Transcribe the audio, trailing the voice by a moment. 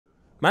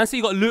Man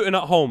City got Luton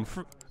at home,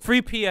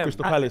 3 p.m.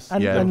 Crystal Palace.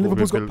 And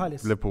Liverpool's got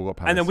Palace. Liverpool got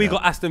Palace. And then we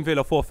got Aston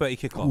Villa 4:30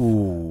 kickoff.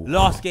 Ooh.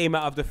 Last game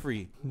out of the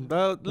 3.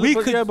 But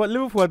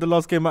Liverpool had the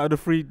last game out of the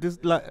 3.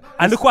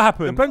 And look what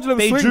happened. The pendulum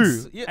they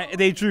swings. drew.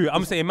 They drew.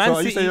 I'm saying Man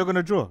City. You say you're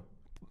gonna draw?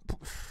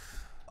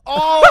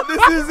 Oh,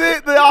 this is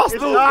it. The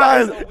Arsenal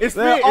guys. It's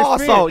fair.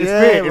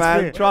 It's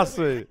Man. Trust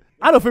me.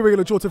 I don't think we're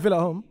gonna draw to Villa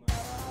at home.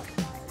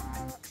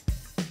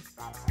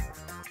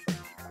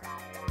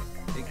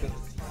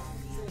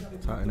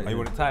 You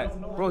want it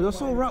tight? Bro, you're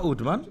so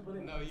rattled, man.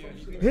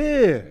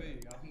 Here.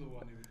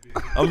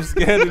 I'm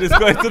scared of this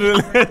guy to the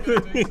left.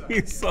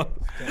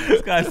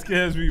 This guy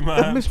scares me,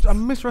 man. I miss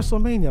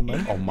WrestleMania,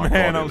 man. Oh my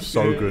Man, God, I'm it was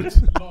so good.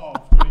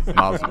 It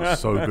was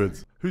so good.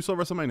 Who saw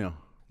WrestleMania?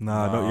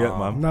 Nah, not yet,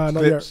 man. Nah,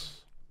 not yet.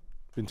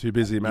 Been too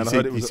busy, man.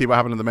 You see what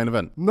happened in the main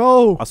event?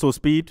 No. I saw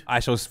Speed. I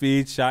show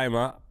Speed, shout him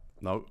out.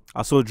 No.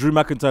 I saw Drew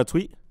McIntyre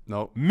tweet.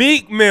 No.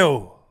 Meek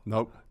Mill.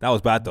 Nope. That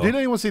was bad though. Did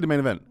anyone see the main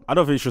event? I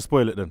don't think you should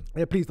spoil it then.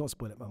 Yeah, please don't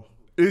spoil it, man.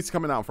 It's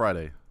coming out on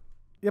Friday.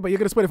 Yeah, but you're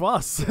gonna spoil it for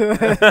us.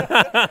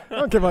 I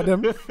don't care about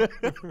them.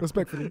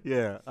 Respectfully.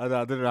 Yeah, I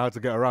didn't know how to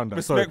get around that.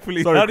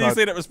 Respectfully. Sorry, How do you crowd.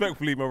 say that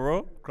respectfully, my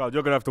bro? Crowd,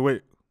 you're gonna have to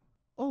wait.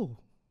 Oh,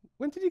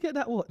 when did you get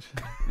that watch?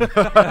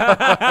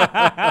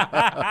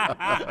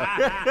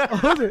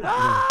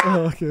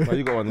 Oh, okay. Oh,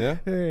 you got one, yeah?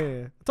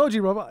 Yeah. I told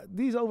you, bro.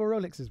 These are over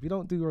Rolexes. We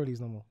don't do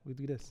Rollies no more. We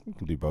do this. You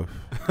can do both.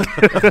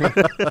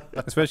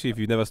 Especially if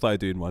you've never started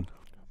doing one.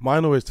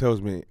 Mine always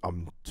tells me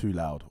I'm too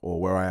loud or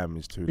where I am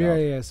is too loud.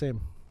 Yeah,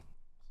 same.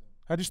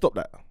 How do you stop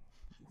that?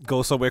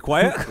 Go somewhere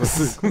quiet.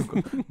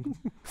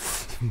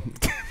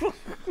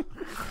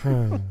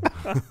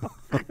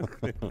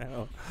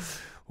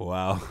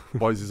 Wow.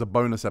 Boys, it's a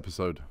bonus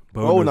episode.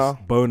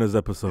 Bonus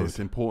episode. It's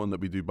important that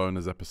we do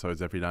bonus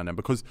episodes every now and then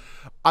because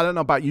I don't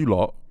know about you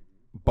lot,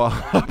 but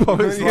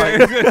it's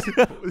like,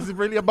 is it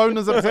really a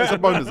bonus episode? It's a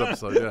bonus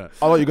episode, yeah.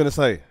 I know what you're going to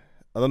say.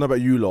 I don't know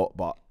about you lot,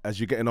 but as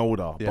you're getting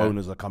older,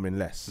 boners are coming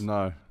less.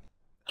 No.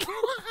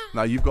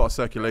 No, you've got a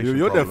circulation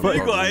You're there problem. first.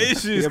 You got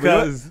issues, Yeah,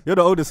 guys. you're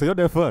the oldest, so you're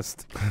there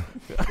first.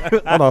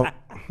 I know.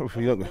 If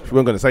you weren't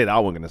going to say that, I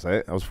wasn't going to say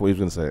it. I was thought he was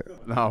going to say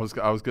it. No,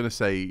 I was going to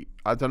say,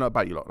 I don't know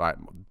about you lot. Like,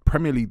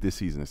 Premier League this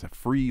season, it's a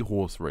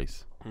 3-horse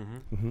race.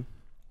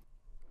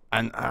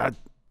 And how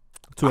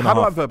do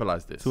I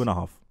verbalise this?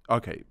 2.5.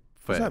 Okay,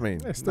 fair. What does that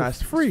mean?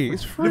 It's free.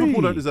 It's free.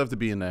 Liverpool don't deserve to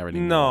be in there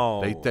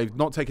anymore. No. They've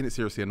not taken it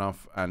seriously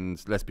enough, and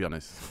let's be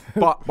honest.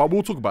 But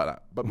we'll talk about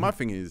that. But my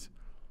thing is,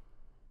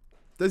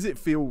 does it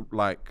feel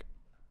like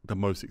the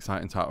most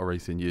exciting title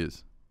race in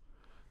years?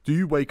 Do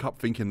you wake up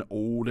thinking,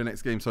 oh, the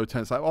next game's so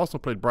tense? Like Arsenal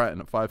played Brighton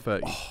at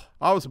 5:30.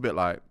 I was a bit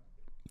like,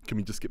 can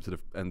we just skip to the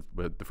end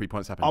where the 3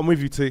 points happened? I'm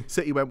with you, T.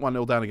 City went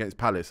 1-0 down against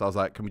Palace. I was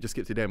like, can we just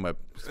skip to the end where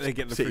They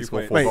get the City 3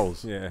 scored points. 4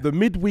 goals? Yeah. The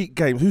midweek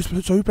game. Who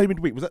played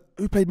midweek?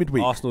 Who played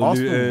midweek? Arsenal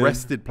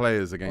rested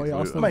players against Luton.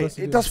 Arsenal. Mate,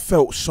 it just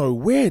felt so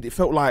weird. It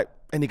felt like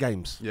any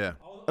games. Yeah.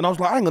 And I was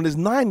like, hang on, there's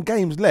 9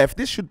 games left.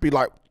 This should be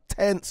like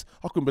tense.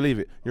 I couldn't believe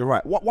it. You're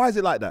right. Why is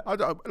it like that?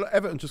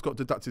 Everton just got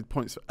deducted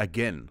points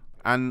again.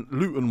 And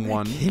Luton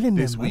won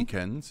this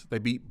weekend. They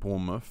beat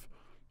Bournemouth.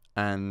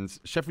 And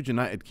Sheffield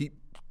United keep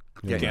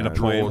getting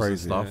draws and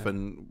stuff.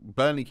 And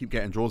Burnley keep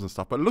getting draws and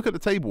stuff. But look at the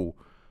table.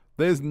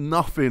 There's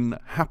nothing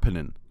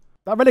happening.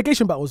 That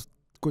relegation battle was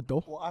good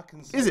though.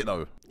 Is it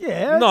though?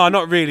 Yeah. No,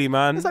 not really,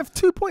 man. There's like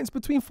 2 points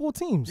between 4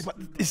 teams. But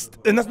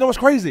and that's not what's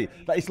crazy.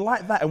 Like it's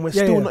like that, and we're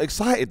still not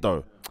excited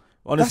though.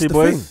 Honestly,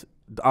 boys,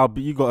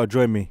 you got to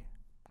join me.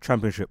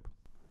 Championship.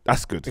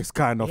 That's good. It's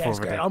kind of Yeah, it's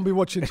over great. there. I'll be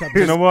watching You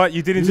Champions. know what?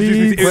 You did introduce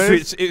me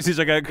to Ipswich.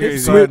 I got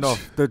crazy. Fair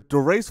enough. The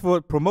race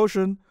for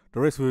promotion, the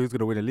race for who's going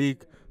to win the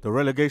league, the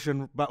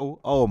relegation battle.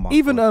 Oh my.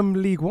 Even God.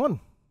 League One.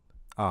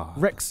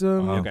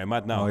 Wrexham. You're getting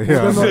mad now.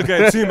 yeah. You're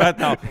getting too mad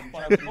now.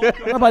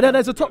 No, but then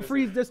there's a top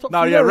 3. There's top 3.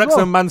 No, yeah, there as Wrexham,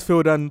 well.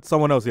 Mansfield, and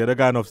someone else. Yeah, they're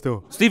going off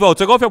still. Steve-O,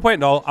 to go off your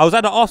point though, I was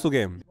at the Arsenal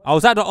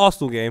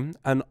game.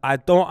 And I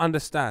don't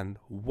understand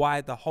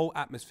why the whole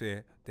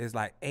atmosphere, there's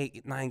like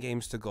 8, 9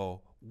 games to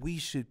go. We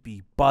should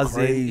be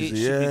buzzing. Crazy, it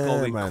should be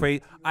going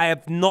crazy. I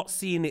have not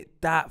seen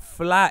it that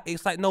flat.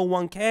 It's like no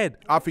one cared.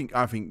 I think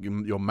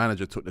your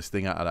manager took the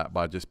sting out of that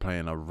by just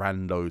playing a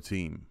rando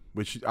team,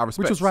 which I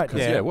respect. Which was right.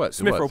 Yeah, it worked.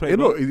 Smith It worked. played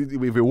Look,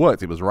 if it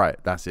worked, it was right.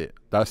 That's it.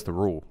 That's the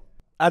rule.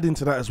 Adding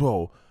to that as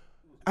well,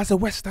 as a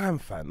West Ham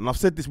fan, and I've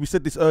said this, we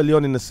said this early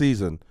on in the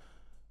season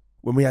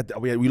when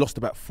we lost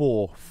about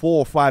 4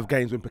 or 5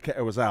 games when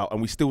Paqueta was out,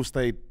 and we still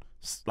stayed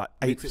like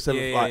 8th,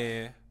 7th.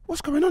 Yeah. What's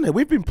going on here?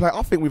 We've been playing.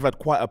 I think we've had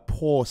quite a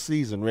poor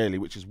season, really,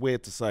 which is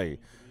weird to say,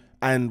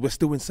 and we're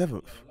still in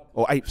 7th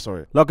or 8th.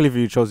 Sorry. Luckily for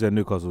you, Chelsea and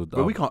Newcastle.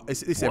 But we can't.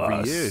 It's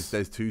every year.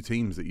 There's 2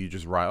 teams that you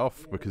just write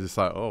off because it's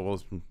like, oh,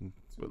 well,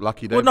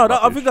 lucky day. Well, no,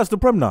 I think that's the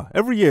Prem now.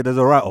 Every year there's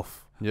a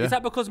write-off. Yeah. Is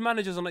that because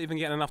managers are not even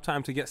getting enough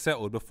time to get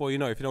settled before you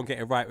know if you don't get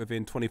it right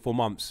within 24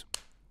 months?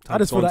 I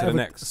just feel to the like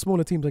next.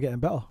 smaller teams are getting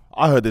better.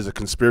 I heard there's a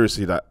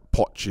conspiracy that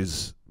Poch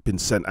has been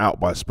sent out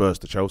by Spurs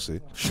to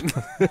Chelsea.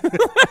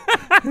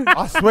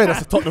 I swear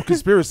that's a Tottenham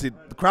conspiracy.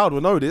 The crowd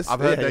will know this. I've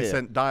heard they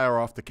sent Dyer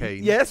after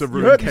Kane. Yes, to you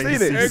ruin heard, you've Kane's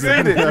seen it. You've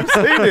season. seen it. You've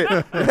seen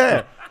it.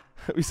 Yeah.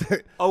 We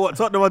said, Oh, what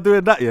Tottenham are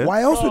doing that? Yeah.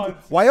 why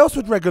else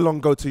would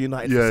Reguilon go to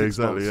United? Yeah, for 6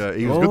 exactly. months? Yeah,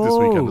 he was good this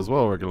weekend as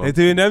well. They're Regular.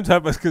 doing them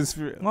type of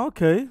conspiracy.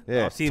 Okay.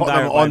 Yeah, I've seen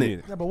Tottenham Darren on Bayern it.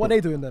 Munich. Yeah, but what are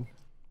they doing then?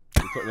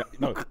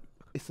 No,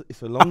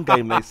 it's a long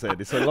game. They said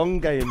it's a long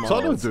game.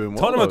 Tottenham doing well.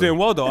 Tottenham are doing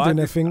well though. They're doing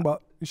their thing,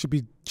 but you should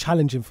be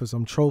challenging for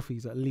some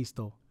trophies at least,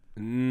 though.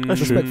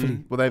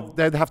 Respectfully. Well,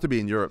 they'd have to be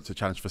in Europe to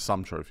challenge for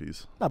some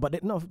trophies. No,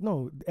 but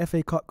no.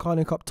 FA Cup,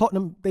 Carling Cup,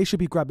 Tottenham. They should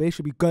be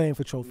going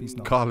for trophies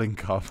now. Carling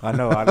Cup. I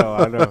know.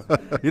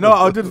 You know what?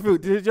 I just feel.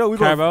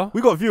 Carabao?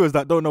 We got viewers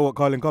that don't know what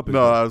Carling Cup is.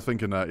 No, I was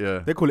thinking that. Yeah.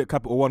 They call it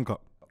Capital One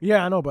Cup.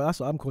 Yeah, I know, but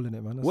that's what I'm calling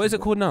it, man. What is it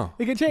called now?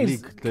 It can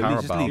change.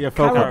 Carabao. Yeah,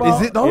 Carabao.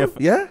 Is it though?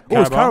 Yeah.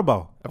 Oh, it's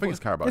Carabao. I think it's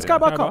Carabao. It's yeah.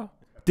 Carabao Cup.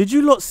 Did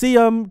you lot see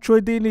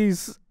Troy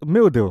Deeney's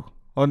meal deal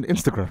on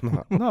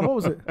Instagram? No, what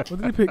was it? What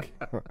did he pick?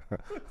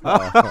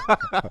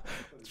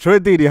 Troy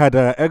Deeney had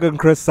an egg and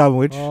cress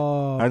sandwich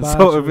Oh, and bad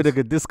salt and choice.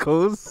 vinegar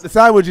discos. The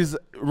sandwich is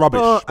rubbish.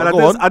 And But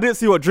go on. I didn't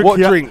see what drink What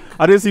he had. drink?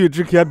 I didn't see what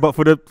drink he had, but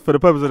for the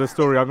purpose of the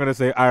story, I'm gonna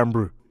say Iron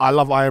Brew. I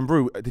love Iron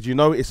Brew. Did you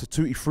know it's a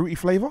tutti fruity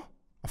flavor?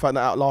 I found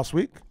that out last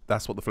week.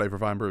 That's what the flavour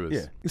of Iron Brew is.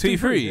 Yeah. It's Tutti too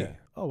free. Frutti?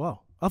 Oh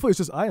wow, I thought it was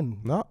just iron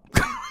No.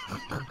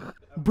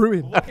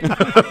 brewing.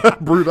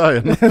 Brewed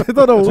iron. I don't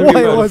know Tutti what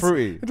it Frutti. was.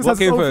 Fruity. It just What has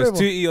came its own first, flavour.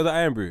 Tutti or the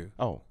Iron Brew?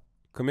 Oh,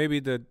 Cause maybe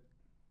the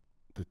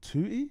the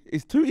tutti?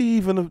 Is tutti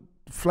even a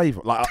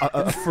flavor, like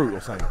a fruit or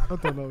something? I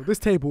don't know. This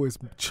table is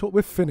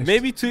we're finished.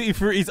 maybe Tutti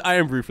Frutti's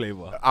Iron Brew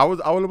flavor. I will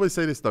always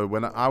say this though.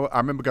 When I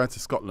remember going to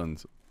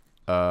Scotland,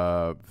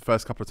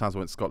 first couple of times I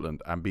went to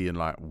Scotland and being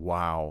like,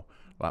 wow,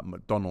 like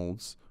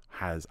McDonald's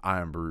has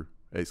Iron Brew.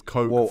 It's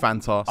Coke, Well,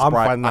 Fanta, Sprite, I'm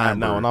finding that Iron out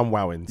now, Brew. and I'm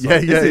wowing. So.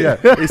 Yeah.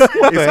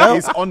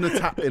 It's on the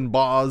tap in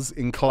bars,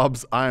 in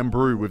clubs, Iron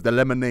Brew with the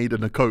lemonade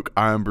and the Coke.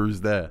 Iron Brew's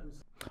there.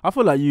 I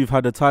feel like you've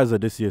had a Tizer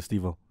this year,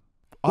 Steve-O.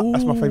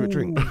 That's my favorite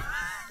drink.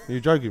 Are you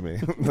joking me?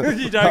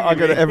 You joking I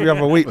get it every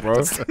other week,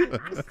 bro.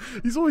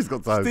 He's always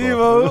got time.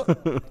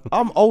 Steve-O.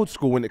 I'm old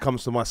school when it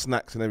comes to my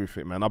snacks and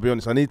everything, man. I'll be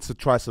honest. I need to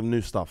try some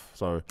new stuff.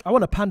 So I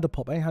want a Panda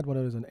Pop. I ain't had one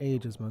of those in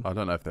ages, man. I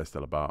don't know if they're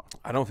still about.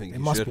 I don't think It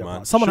you must should, be man.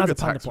 about. Someone has Sugar a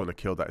Panda tax Pop. would have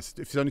killed that. If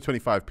it's only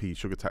 25p,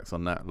 sugar tax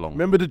on that long.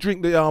 remember the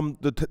drink,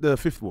 the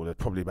fifth. Well, they're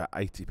probably about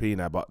 80p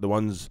now, but the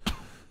ones,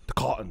 the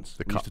cartons,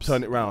 The we used to cups.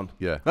 turn it round.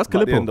 Yeah. That's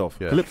Like the Calippo. end of.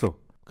 Yeah. Calypso.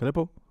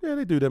 Yeah,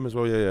 they do them as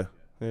well.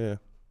 Yeah.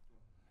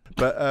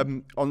 But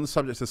on the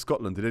subject of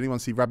Scotland, did anyone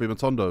see Rabbi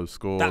Matondo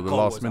score That the goal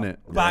last was minute?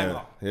 a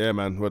banger. Yeah,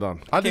 man. We're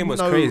done. I game didn't was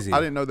know. crazy. I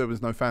didn't know there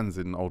was no fans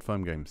in Old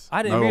Firm games.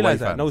 I didn't No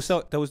realize away that.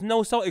 fans. There was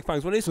no Celtic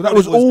fans. When they So that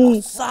scored, was it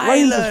all silence.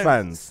 Rangers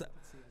fans.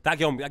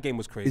 That game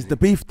was crazy. Is the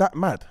beef that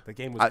mad? The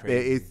game was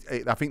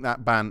crazy. I think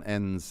that ban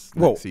ends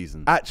Well, next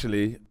season.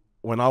 Actually,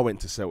 when I went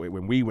to Celtic,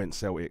 when we went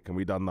Celtic and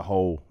we done the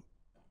whole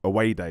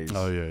away days,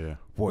 Oh yeah.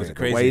 boy, Was it the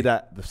crazy? way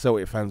that the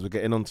Celtic fans were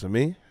getting onto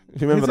me.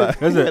 You remember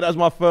that? Is it? That was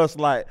my first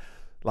like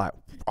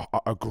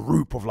a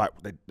group of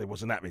they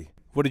wasn't at me.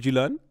 What did you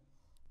learn?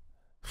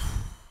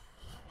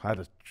 I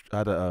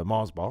had a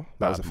Mars bar.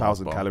 That was Battered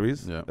 1,000 Mars bar.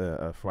 calories.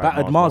 Yeah. Fried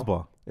Battered Mars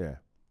bar. Yeah,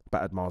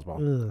 battered Mars bar.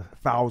 Ugh,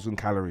 1,000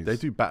 calories. They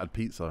do battered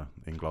pizza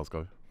in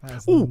Glasgow.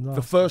 that's Ooh, nasty.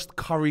 the first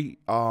curry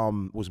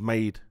was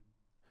made.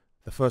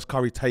 The first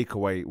curry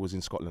takeaway was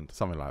in Scotland.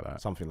 Something like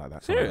that. Something like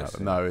that. Serious?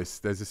 Something like that. No,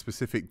 there's a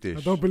specific dish.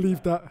 I don't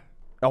believe that.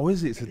 Oh,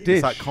 is it? It's a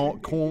dish. It's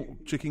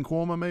like chicken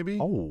korma, maybe.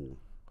 Oh,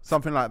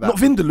 Something like that. not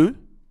vindaloo.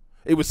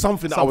 It was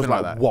something that I was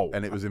Something like, that. whoa.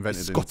 And it was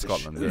invented Scottish. in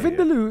Scotland.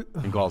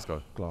 Vindaloo. In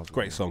Glasgow.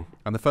 Great song.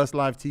 And the first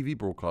live TV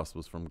broadcast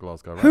was from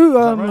Glasgow, right? Who?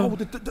 Oh,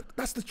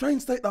 that's the train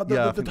station. Yeah, I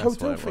The think that's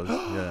hotel what it thing.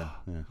 was.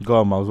 Yeah. Go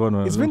on,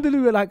 Miles. Is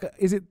Vindaloo like?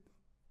 Is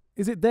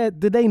it there?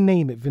 Did they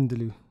name it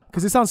Vindaloo?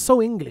 Because it sounds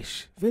so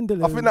English.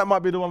 Vindaloo. I think that might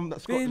be the one that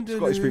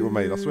Scottish people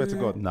made. I swear to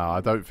God. No, I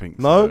don't think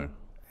No? so.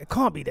 It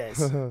can't be theirs.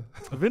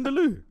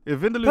 Vindaloo. If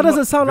Vindaloo. That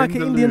doesn't sound like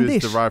an Vindaloo Indian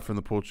is dish. derived from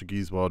the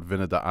Portuguese word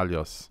vinha de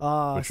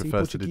alhos, which See,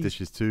 refers to the Portuguese.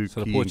 dish's two So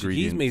the key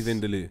Portuguese made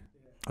ingredients.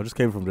 Vindaloo. I just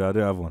came from there. I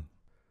didn't have one.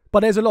 But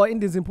there's a lot of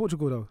Indians in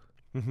Portugal,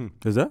 though.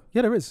 Is there?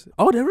 Yeah, there is.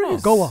 Oh, there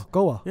is.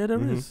 Goa. Yeah, there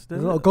is.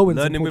 There's a lot of Goans in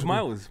Learning with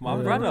Portugal. Miles, my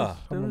Yeah. brother.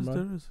 Come on,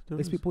 man. There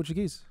They speak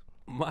Portuguese.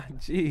 My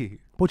G.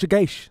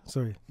 Portuguese.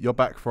 Sorry. You're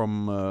back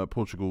from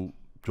Portugal,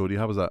 Geordie.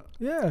 How was that?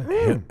 Yeah.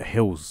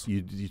 Hills.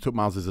 You took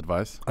Miles's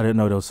advice. I didn't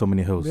know there was so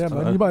many hills. Yeah,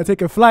 man. You might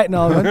take a flight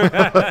now,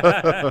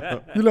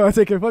 man. You know,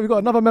 take a flight. We got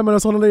another member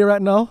that's on holiday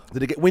right now.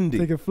 Did it get windy?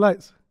 Taking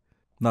flights.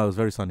 No, it was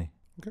very sunny.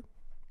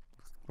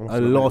 A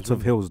lot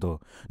of hills, though.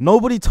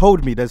 Nobody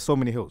told me there's so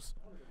many hills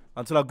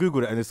until I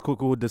googled it, and it's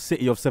called the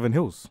City of Seven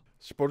Hills.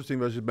 Sporting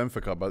versus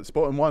Benfica, but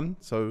Sporting won,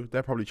 so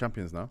they're probably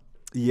champions now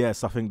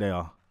Yes, I think they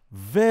are.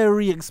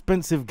 Very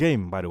expensive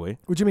game, by the way.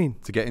 What do you mean?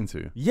 to get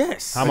into.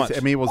 Yes. How much? I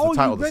mean, it was the you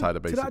title went decider,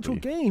 to the actual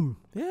basically. game.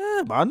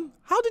 Yeah, man.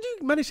 How did you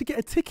manage to get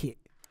a ticket?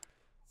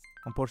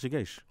 I'm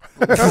Portuguese.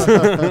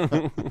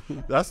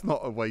 That's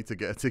not a way to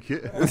get a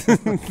ticket.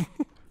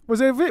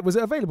 Was it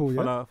available?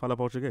 Yeah. Fala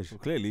Portuguese.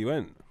 Clearly you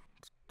went.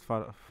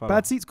 Fala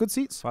Bad seats, good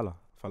seats. Fala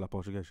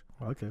Portuguese.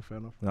 Okay, fair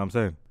enough. You know what I'm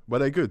saying? Were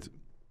they good?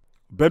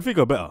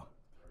 Benfica better.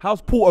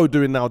 How's Porto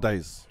doing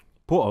nowadays?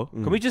 Porto.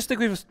 Can we just stick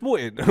with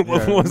Sporting? Yeah,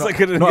 One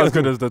second. Not as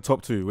good as the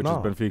top two, which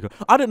No. is Benfica.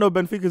 I didn't know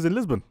Benfica's in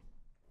Lisbon.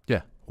 Yeah.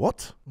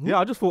 What? Yeah,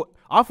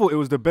 I thought it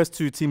was the best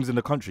 2 teams in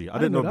the country. I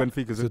didn't know know that.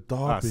 Benfica's It's a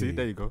derby. see,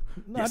 there you go.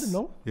 No, I didn't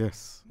know.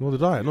 Yes. Nor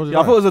did I. Nor did Yeah,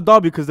 I thought it was a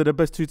derby because they're the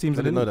best 2 teams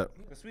I in the didn't know league.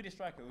 that. The Swedish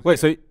striker. Wait,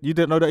 so you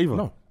didn't know that either?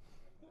 No.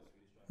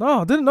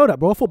 No, I didn't know that,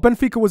 bro. I thought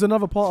Benfica was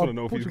another part of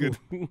Portugal.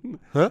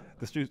 Huh?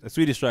 The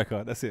Swedish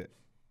striker. That's it.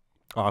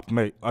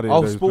 Mate, I didn't Oh, know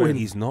he was Sporting. playing.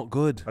 He's not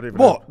good. I didn't even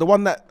know. What? The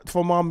one that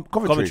from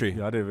Coventry? Coventry.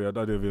 Yeah, I didn't even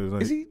know his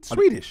name. Is he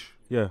Swedish?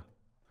 Yeah.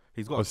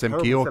 He's got Oh, a Sem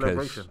terrible Kjorkes.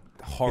 celebration.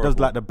 He Horrible. does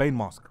like the Bane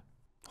mask.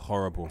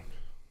 Horrible.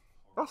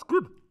 That's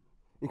good.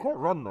 You can't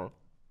run though.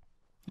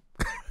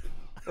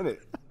 Innit?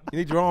 You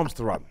need your arms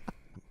to run.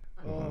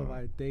 Oh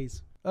my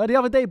days. The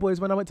other day, boys,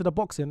 when I went to the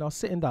boxing, I was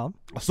sitting down.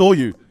 I saw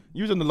you.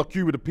 You was in the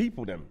queue with the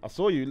people then. I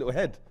saw you, little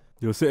head.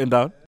 You were sitting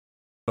down.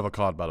 Of a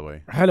card, by the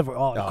way. Hell of a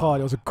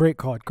card. It was a great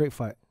card, great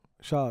fight.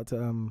 Shout out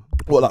to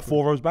What, like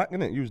 4 rows back,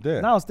 innit? You was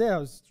there. No, I was there. I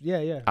was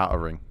yeah. Outer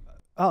ring.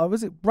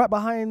 Was it right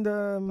behind?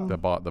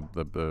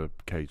 The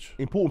cage.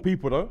 Important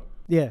people though.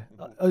 Yeah,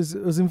 it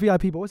was in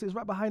VIP, but what's it? It's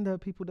right behind the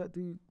people that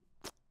do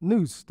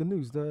news.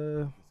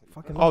 The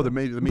fucking. Oh, the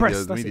media press.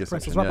 the That's media it,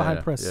 press. section. It's right Yeah, behind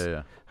yeah, press.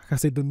 Yeah. I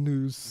say the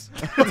news.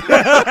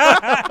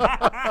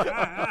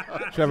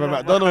 Trevor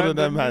McDonald and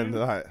them, man.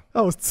 Like,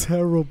 That was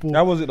terrible.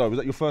 how was it though? Was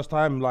that your first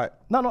time, like,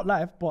 No, not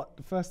live, but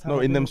the first time. no,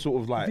 I in did them it.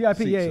 sort of like VIP,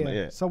 seats yeah, and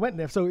yeah. that, So I went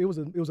there. So it was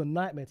a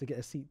nightmare to get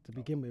a seat to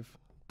begin with.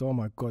 Oh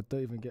my god!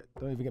 Don't even get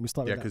me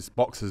started. Yeah, with that. because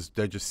boxers,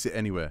 they just sit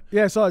anywhere.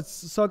 Yeah, so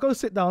I go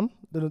sit down.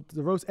 The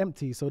row's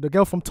empty. So the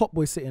girl from Top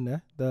Boy sitting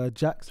there, the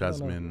Jax, I don't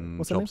know. Jasmine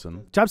What's her name?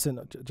 Jobson.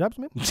 Jabson.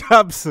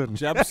 Jabson.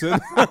 Jabson.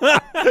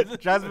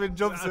 Jasmine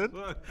Johnson.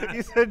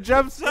 He said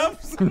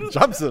Jabson.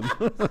 Jobson.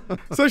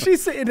 So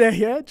she's sitting there,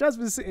 yeah.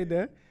 Jasmine's sitting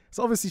there.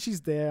 So obviously she's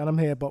there, and I'm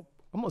here, but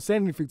I'm not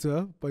saying anything to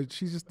her. But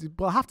she's just.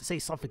 But I have to say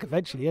something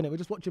eventually, innit? We're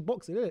just watching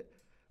boxing, innit?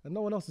 And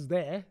no one else is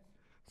there.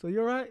 So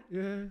you're right,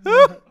 yeah.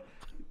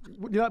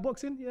 You like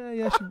boxing?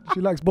 Yeah. She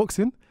likes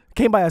boxing.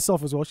 Came by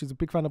herself as well. She's a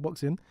big fan of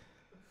boxing.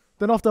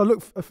 Then after I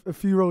look a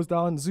few rows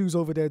down, Zoo's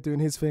over there doing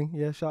his thing.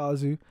 Yeah, shout out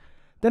Zoo.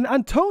 Then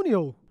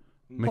Antonio.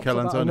 Mikel pops up out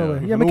of Antonio.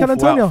 nowhere. Yeah, An Mikel awful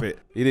Antonio. outfit.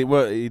 He didn't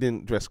work. He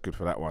didn't dress good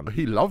for that one.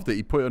 He loved it.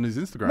 He put it on his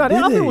Instagram. No, the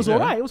Did outfit he? was Yeah.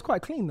 alright. It was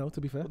quite clean though, to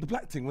be fair. The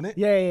black thing, wasn't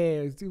it? Yeah.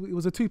 It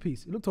was a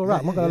 2-piece. It looked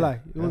alright. I'm not gonna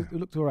lie. It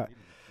looked alright.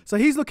 So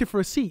he's looking for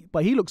a seat,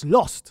 but he looks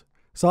lost.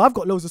 So I've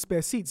got loads of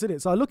spare seats in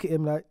it. So I look at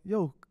him like,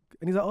 yo,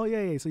 and he's like, oh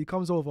yeah. So he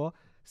comes over,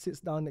 sits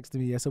down next to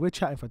me. Yeah. So we're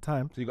chatting for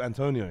time. So you got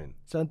Antonio in.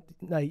 So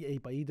no,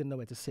 but he didn't know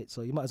where to sit.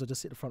 So you might as well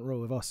just sit the front row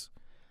with us.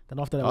 Then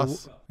after that,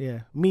 Us?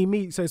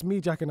 me. So it's me,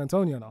 Jack, and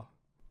Antonio now.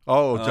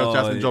 Oh,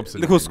 Jasmine yeah.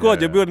 Jobson. Little squad.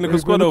 You're building a little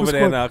Yeah, squad little over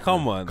there squad. now.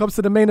 Come on. Comes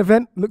to the main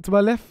event. Look to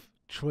my left.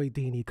 Troy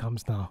Deeney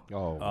comes now.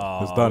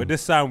 Oh. It's done. With the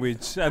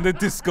sandwich and the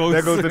disco.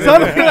 There goes the So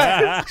I'm looking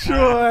like,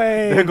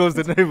 Troy. There goes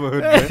the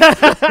neighborhood.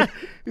 Man.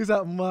 He's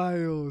like,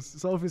 Miles.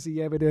 So obviously,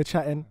 yeah, we're there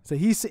chatting. So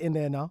he's sitting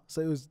there now.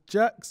 So it was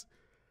Jax,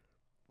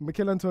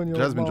 Mikel Antonio,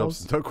 Jasmine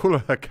Miles. Jobson. Don't call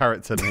her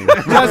character name.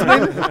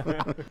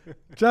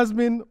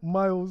 Jasmine,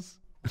 Miles,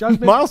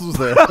 Miles was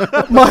there.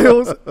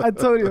 Miles,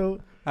 Antonio,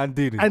 And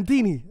Dini. and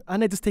Dini.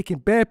 And they're just taking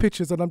bare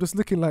pictures, and I'm just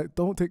looking like,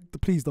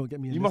 please don't get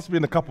me in You this. must be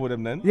in a couple of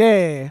them then.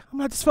 Yeah.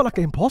 I just felt like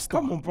an imposter.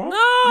 Come on, bro.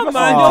 No, must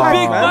man. be You're tagged,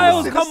 big man.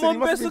 Miles. Listen, Come you on,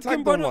 must best be looking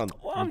tagged brother. on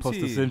one.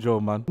 Imposter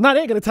syndrome, man. Nah, they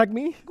ain't gonna tag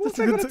me. course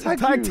they're gonna tag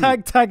you.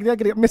 Tag. They're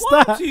gonna miss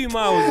What that. to you,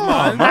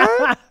 Miles,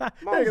 man?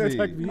 They're gonna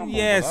tag me. Come on,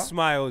 Yes,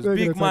 Miles. They're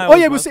Big gonna tag- Miles. Oh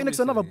yeah, we're man, sitting next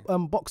to another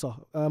obviously. boxer,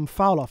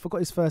 Fowler. I forgot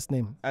his first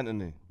name.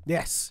 Anthony.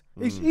 Yes,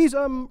 he's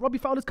Robbie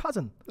Fowler's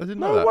cousin. I didn't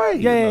know No that.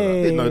 way.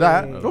 Didn't know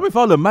that. Robbie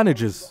Fowler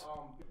manages.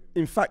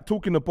 In fact,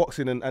 talking of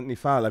boxing and Anthony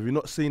Fowler, have you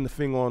not seen the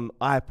thing on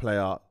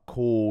iPlayer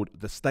called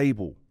The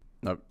Stable?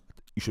 No.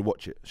 You should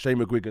watch it. Shane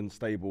McGuigan's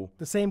Stable.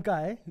 The same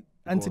guy,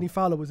 Anthony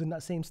Fowler, was in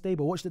that same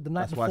stable. Watched it the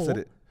night That's before. why I said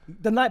it.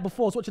 The night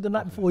before, I was watching the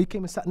night before. He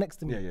came and sat next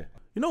to me. Yeah.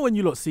 You know when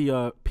you lot see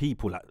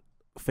people, like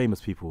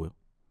famous people,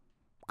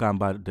 going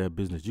by their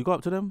business, you go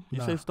up to them, you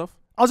say stuff?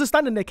 I was just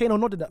standing there. Kano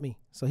nodded at me,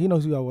 so he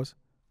knows who I was.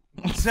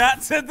 Chat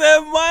to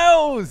them,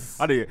 Miles.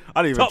 I didn't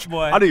even Top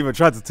boy. I didn't even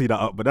try to tee that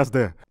up, but that's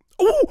there.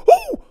 Ooh!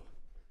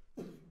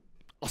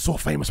 I saw a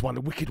famous one,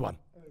 a wicked one.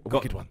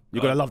 Wicked one.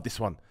 You're going to love this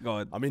one. Go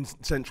on. I'm in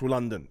central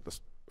London.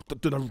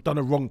 Done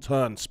a wrong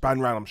turn, span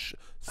round.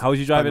 How was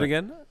you driving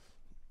again?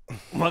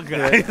 My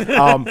guy.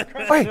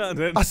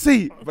 Wait, I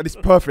see, but it's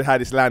perfect how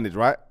this landed,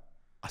 right?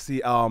 I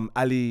see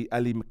Ali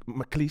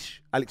McLeish,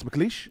 Alex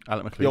McLeish.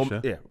 Alec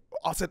McLeish, yeah.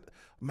 I said,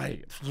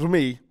 mate, for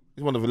me,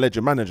 he's one of the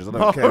legend managers. I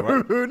don't care,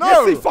 right? no.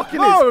 Yes, he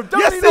fucking is.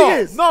 Yes, he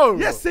is. No.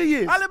 Yes, he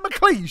is. Alec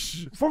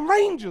McLeish. From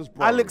Rangers,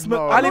 bro. Ali it's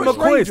McQuist.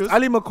 Rangers.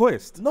 Ali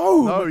McQuist.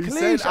 No, he McLeish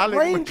said at Alec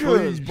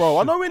Rangers, McLeish. bro.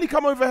 I know when he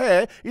come over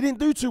here, he didn't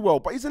do too well,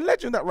 but he's a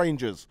legend at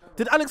Rangers.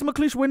 Did Alex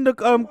McLeish win the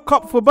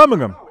cup for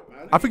Birmingham?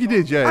 I think he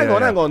did, yeah.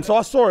 Hang on. So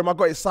I saw him. I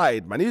got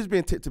excited, man. He was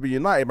being tipped to be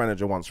United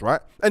manager once, right?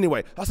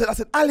 Anyway, I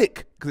said,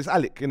 Alec, because it's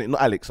Alec, innit? Not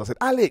Alex. I said,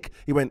 Alec.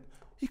 He went,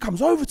 he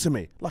comes over to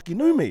me like he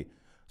knew me.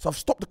 So I've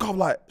stopped the car,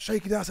 like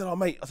shaking it. I said, oh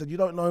mate. I said, you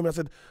don't know me. I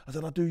said, I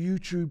do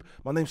YouTube.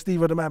 My name's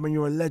Steve the Man,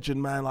 you're a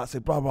legend, man. Like I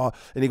said, blah blah.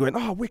 And he went,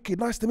 oh wicked,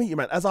 nice to meet you,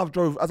 man. As I'm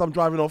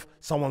driving off,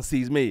 someone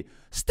sees me.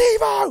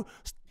 Steve-O!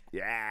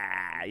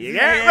 Yeah, you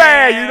get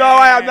me. You know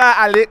I am that,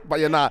 Alec, but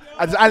you're not.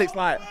 And Alex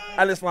like,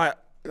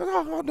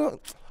 oh, no,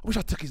 I wish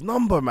I took his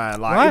number,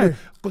 man. Like,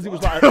 because it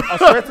was like, I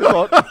swear to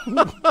God,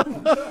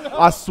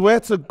 I swear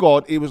to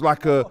God, it was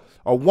like a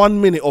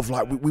 1 minute of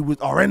like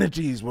our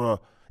energies were.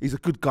 He's a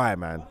good guy,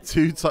 man.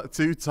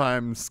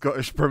 Two-time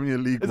Scottish Premier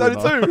League Is winner.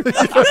 only 2?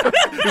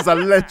 He's a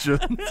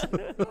legend.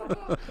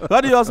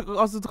 How do you ask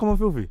him to come on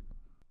Filthy?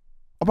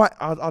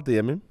 I'll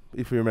DM him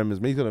if he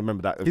remembers me. He's gonna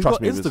remember that. He's Trust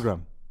got me,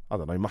 Instagram. I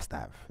don't know. He must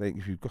have.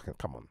 If you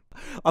come on,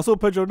 I saw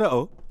Pedro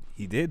Neto.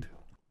 He did.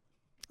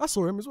 I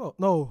saw him as well.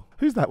 No.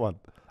 who's that one?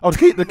 Oh, the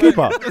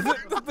keeper.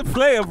 The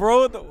player,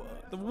 bro.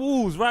 The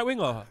Wolves right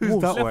winger. Who's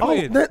that Left one?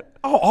 wing.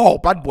 Oh,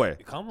 bad boy.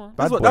 Come on.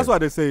 That's why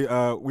they say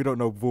we don't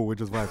know ball, we're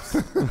just vibes.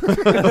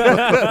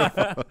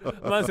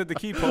 Man said the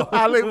keeper.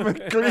 Alec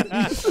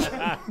McLeish.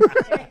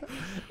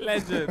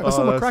 Legend. I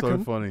saw That's McCracken.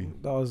 so funny.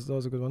 That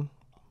was a good one.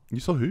 You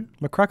saw who?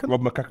 McCracken?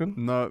 Rob McCracken.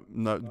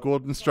 No,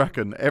 Gordon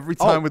Strachan. Every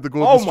time with the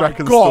Gordon my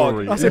Strachan God.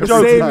 story. That's Every a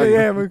joke.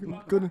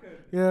 time.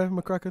 Yeah,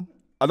 McCracken.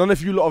 I don't know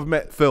if you lot have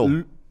met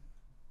Phil.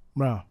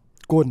 Nah,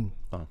 Gordon.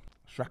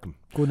 Strachan.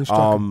 Gordon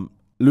Strachan.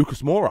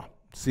 Lucas Moura.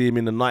 See him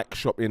in the Nike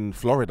shop in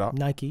Florida.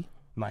 Nike.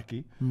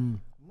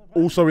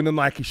 Also in the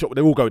Nike shop.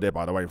 They all go there,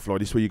 by the way, in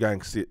Florida. This is where you go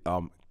and sit.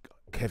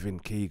 Kevin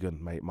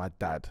Keegan, mate, my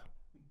dad.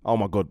 Oh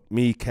my God,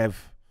 me, Kev,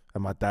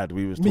 and my dad.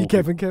 We was Me,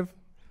 talking. Kev.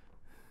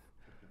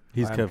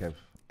 He's I am Kev.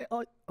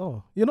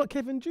 Oh, you're not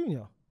Kevin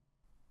Jr.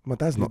 My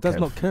dad's not. That's Kev.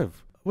 not Kev.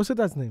 What's your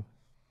dad's name?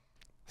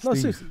 No,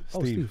 seriously.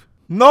 Oh, Steve.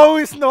 No,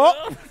 it's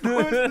not.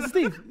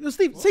 Steve. You're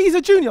Steve. See, he's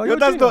a junior. Your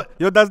dad's not.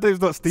 Your dad's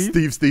name's not Steve.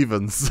 Steve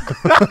Stevens.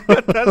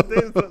 Your dad's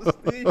name's not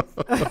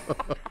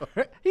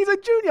Steve. He's a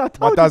junior. I My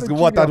told dad's you.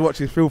 what dad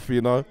watches Filthy,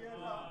 you know.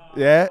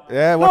 Yeah.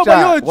 No, Watch but out.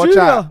 you're a Watch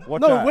junior. out.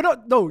 Watch No, out. we're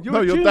not. No, you're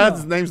No, a your junior.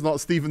 dad's name's not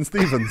Stephen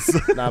Stevens.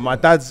 Nah, my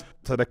dad's,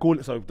 so they call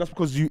it, so that's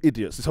because you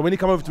idiots. So when he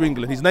come over to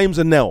England, his name's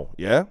Anel,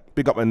 yeah?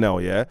 Big up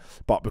Anel, yeah?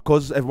 But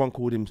because everyone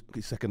called him,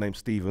 his second name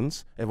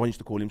Stevens, everyone used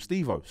to call him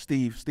Steve-O.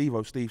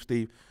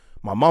 Steve.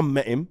 My mum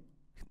met him,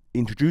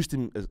 introduced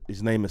him as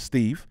his name as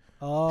Steve.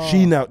 Oh.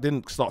 She now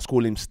then starts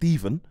calling him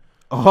Stephen.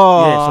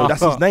 Oh, Yeah, so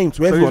that's his name to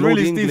So everyone. he's all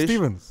really the Steve English.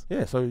 Stevens.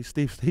 Yeah, so he's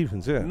Steve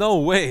Stevens, yeah. No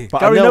way. But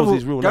Gary Anel's Neville,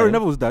 his real Gary name.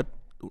 Neville's dad.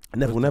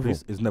 Neville.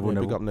 Is Neville Yeah,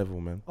 big Neville. up Neville,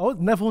 man. Oh,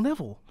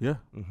 Neville. Yeah.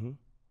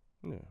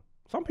 Yeah.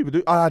 Some people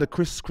do. I had a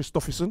Chris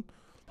Christopherson.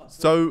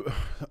 So,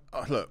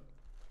 look,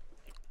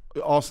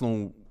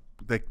 Arsenal,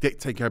 they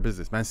take care of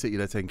business. Man City,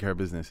 they're taking care of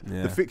business.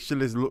 Yeah. The fixture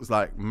list looks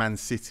like Man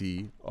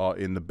City are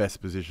in the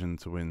best position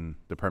to win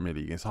the Premier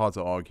League. It's hard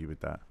to argue with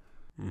that.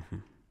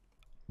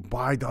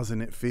 Why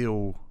doesn't it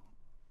feel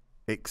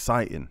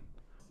exciting?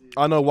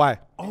 I know why.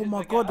 Oh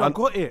my God, I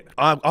got it.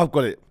 I've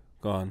got it.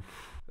 Go on.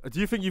 Do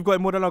you think you've got it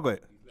more than I got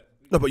it?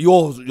 No, but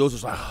yours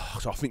is like,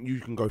 so I think you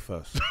can go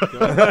first.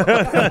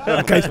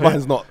 In case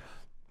mine's not.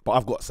 But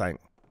I've got something.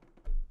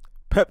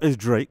 Pep is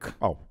Drake.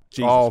 Oh,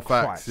 Jesus Oh,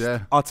 Christ. facts,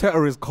 yeah.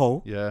 Arteta is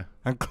Cole. Yeah,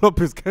 And Klopp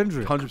is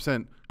Kendrick.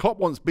 100%. Klopp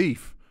wants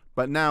beef,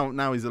 but now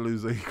he's a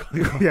loser.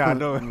 Yeah, I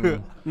know.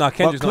 Nah,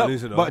 Kendrick's not Klopp-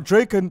 losing though. But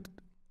Drake and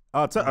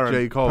Arteta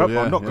J. and Cole, Pep yeah,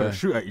 are not going yeah. to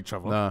shoot at each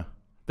other. Nah,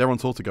 they're on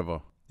tour together.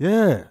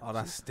 Yeah. Oh,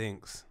 that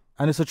stinks.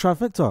 And it's a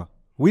trifecta.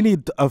 We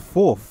need a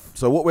fourth.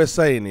 So what we're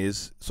saying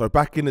is, so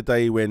back in the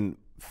day when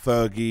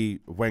Fergie,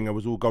 Wenger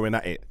was all going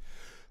at it,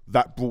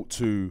 that brought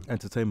to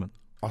Entertainment.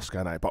 us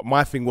going at it. But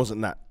my thing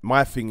wasn't that.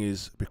 My thing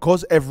is,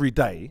 because every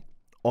day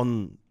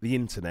on the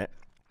internet,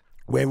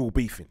 we're all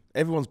beefing.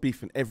 Everyone's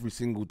beefing every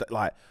single day.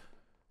 Like,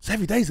 so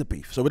every day's a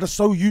beef. So we're just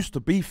so used to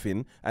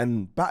beefing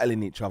and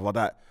battling each other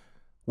that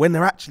when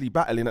they're actually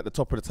battling at the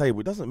top of the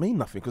table, it doesn't mean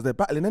nothing because they're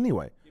battling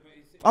anyway.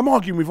 I'm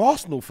arguing with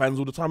Arsenal fans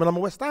all the time and I'm a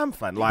West Ham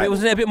fan. Like, But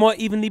wasn't it a bit more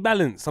evenly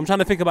balanced? I'm trying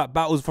to think about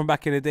battles from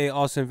back in the day.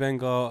 Arsene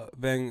Wenger,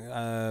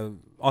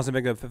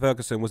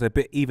 Ferguson was a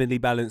bit evenly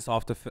balanced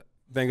after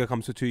Wenger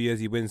comes for 2 years,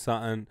 he wins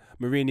something.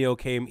 Mourinho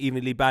came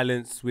evenly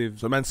balanced with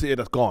so Man City,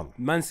 that's gone.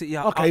 Man City.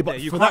 Okay, Up but there.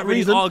 You for can't that really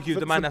reason, argue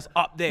the man that's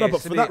up there. No, but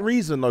It's a for that bit-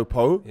 reason, though,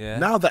 Poe, Yeah.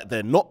 now that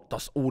they're not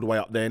just all the way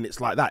up there and it's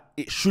like that,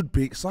 it should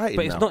be exciting.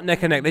 But it's now. not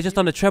neck and neck. They just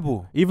done a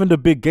treble. Even the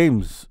big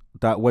games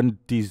that when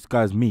these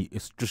guys meet,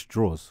 it's just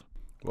draws.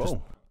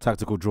 Whoa.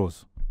 Tactical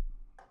draws.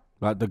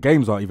 Like the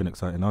games aren't even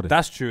exciting, are they?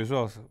 That's true as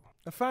well.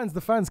 The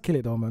fans kill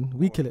it though, man.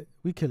 We kill it.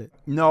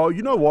 No,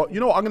 you know what?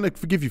 I'm going to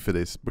forgive you for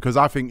this because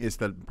I think it's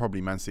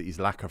probably Man City's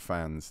lack of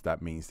fans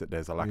that means that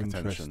there's a lack of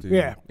tension.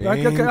 Yeah,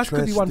 that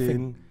could be one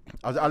thing.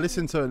 I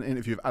listened to an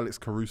interview of Alex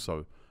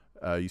Caruso.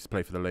 Used to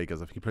play for the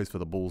Lakers. I think he plays for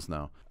the Bulls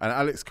now. And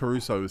Alex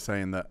Caruso was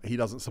saying that he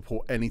doesn't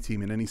support any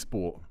team in any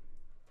sport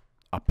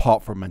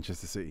apart from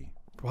Manchester City.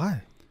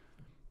 Why?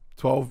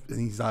 12, and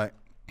he's like,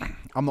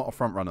 I'm not a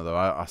front runner though.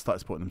 I started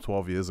supporting them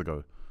 12 years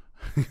ago.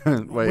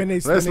 Wait, When they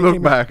let's came look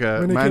in- back when at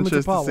they came into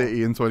Manchester power.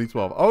 City in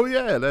 2012. Oh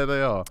yeah, there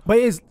they are.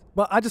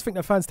 But I just think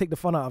the fans take the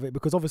fun out of it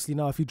because obviously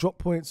now if you drop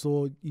points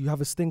or you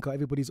have a stinker,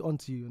 everybody's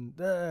onto you,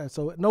 and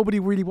so nobody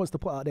really wants to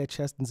put out their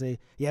chest and say,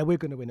 yeah, we're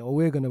gonna win it or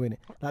we're gonna win it.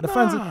 Like the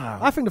fans,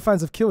 I think the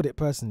fans have killed it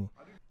personally.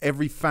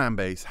 Every fan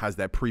base has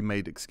their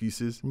pre-made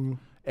excuses.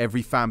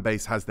 Every fan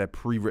base has their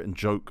pre-written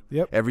joke.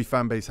 Yep. Every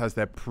fan base has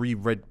their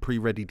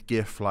pre-readied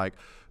gif, like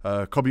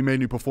Kobe made a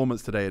new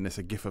performance today, and it's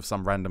a gif of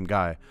some random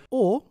guy.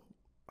 Or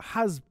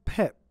has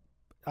Pep,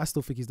 I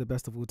still think he's the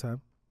best of all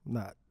time.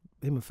 Nah,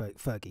 him and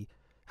Fergie.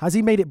 Has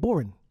he made it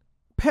boring?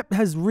 Pep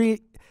has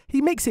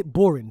he makes it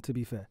boring, to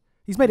be fair.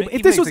 He's made it.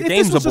 If this was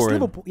just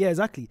Liverpool, yeah,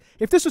 exactly.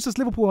 If this was just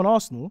Liverpool and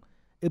Arsenal,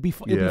 it'd be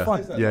fun. Yeah,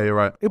 you're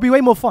right. It'd be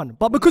way more fun.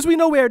 But because we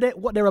know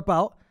what they're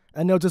about,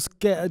 and they'll just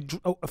get a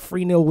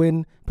 3-0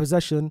 win,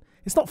 possession,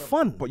 it's not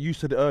fun. But you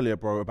said it earlier,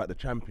 bro, about the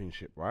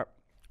championship, right?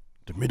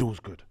 The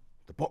middle's good.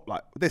 The bottom,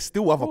 like, there's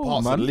still other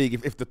parts of the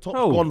league. If the top's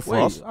gone for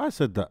us, I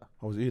said that.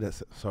 I was you that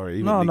said,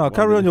 sorry. No,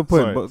 carry on your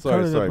point.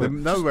 Sorry.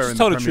 Nowhere in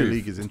the Premier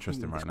League is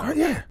interesting right now.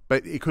 Yeah.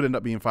 But it could end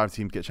up being 5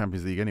 teams get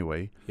Champions League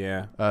anyway.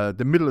 Yeah.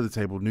 The middle of the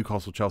table,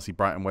 Newcastle, Chelsea,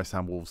 Brighton, West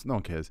Ham, Wolves, no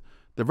one cares.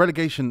 The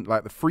relegation,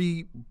 like the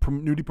 3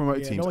 newly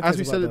promoted teams, as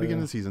we said at the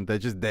beginning of the season, they're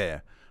just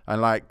there.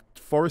 And like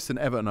Forest and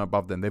Everton are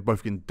above them. They've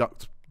both been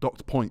docked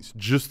points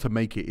just to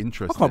make it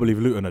interesting. I can't believe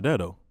Luton are there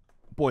though.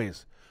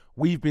 Boys,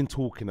 we've been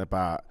talking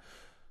about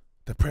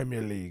the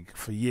Premier League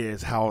for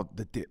years, how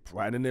the dip,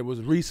 right? And then there was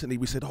recently,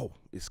 we said, oh,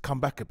 it's come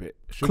back a bit.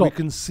 Should we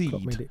concede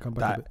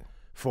that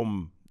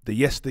from the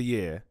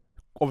yesteryear,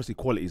 obviously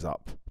quality's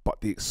up, but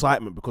the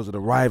excitement because of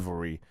the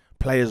rivalry,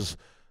 players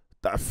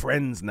that are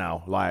friends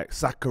now, like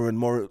Saka and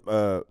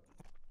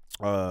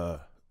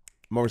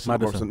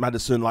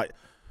Maddison, like,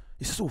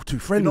 it's just all too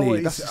friendly.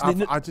 You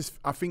know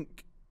I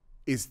think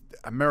it's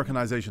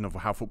Americanization of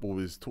how football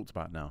is talked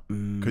about now.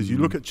 Because you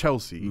look at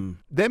Chelsea,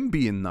 them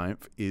being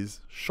 9th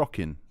is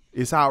shocking.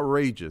 It's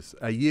outrageous.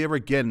 A year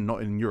again,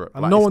 not in Europe.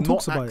 And like, no one it's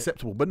talks not about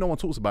acceptable, but no one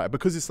talks about it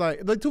because it's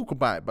like they talk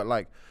about it, but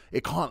like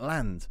it can't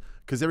land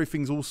because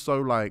everything's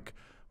also like,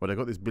 well, they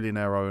got this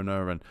billionaire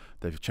owner and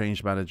they've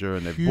changed manager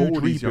and they've bought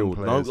all these young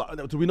players. No,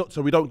 like, do we not?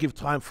 So we don't give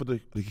time for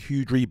the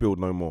huge rebuild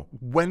no more.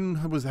 When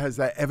has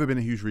there ever been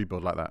a huge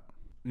rebuild like that?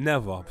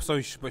 Never.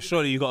 So, but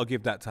surely you got to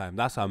give that time.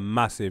 That's a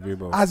massive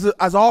rebuild. Has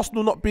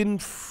Arsenal not been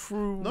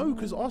through? No,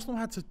 because Arsenal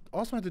had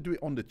to do it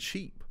on the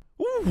cheap.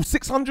 Ooh,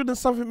 600 and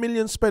something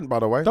million spent, by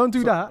the way. Don't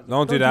do that.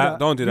 Don't do that.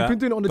 Don't do that. You've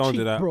been doing it on the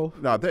cheap, bro.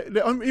 No,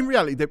 in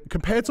reality,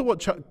 compared to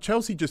what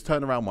Chelsea just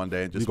turned around one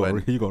day and just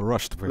went, you got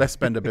rushed. Bro. Let's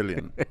spend $1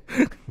 billion.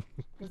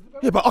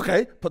 Yeah, but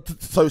okay.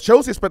 So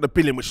Chelsea spent $1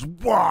 billion, which is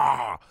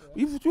wow.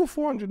 You're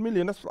 400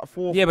 million. That's like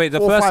 4. Yeah, but the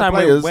first time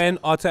when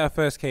Arteta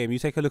first came, you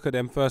take a look at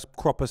them first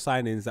crop of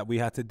signings that we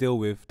had to deal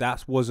with.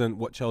 That wasn't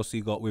what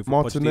Chelsea got with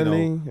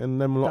Martinelli Pochettino.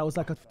 and them lot. That was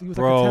like a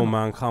bro,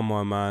 man, come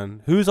on,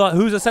 man. Who's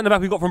the centre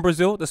back we got from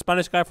Brazil? The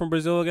Spanish guy from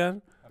Brazil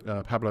again?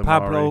 Pablo,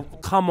 Mari.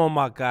 Come on,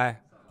 my guy.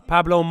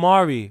 Pablo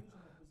Mari.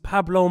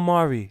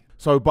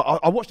 So, but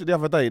I watched it the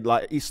other day.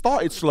 Like, he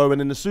started slow, and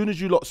then as soon as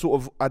you lot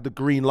sort of had the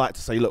green light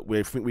to say, look,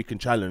 we think we can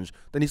challenge,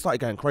 then he started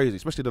going crazy,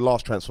 especially the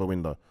last transfer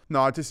window.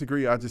 No, I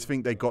disagree. I just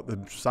think they got the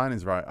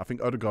signings right. I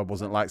think Odegaard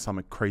wasn't like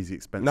some crazy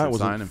expensive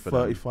signing for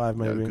 35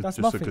 them. maybe. Yeah, that's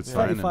just nothing. a good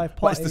 35 signing.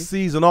 But it's the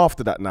season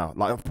after that now,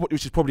 like,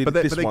 which is probably this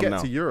one now. But they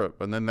get to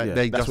Europe, and then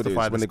they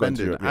justify the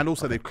spending. Europe, and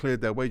also they've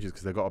cleared their wages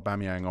because they've got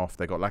Aubameyang off,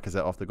 they've got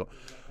Lacazette off, they've got...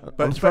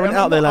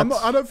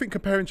 I don't think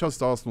comparing Chelsea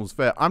to Arsenal is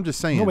fair. I'm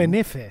just saying... Nowhere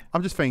near fair.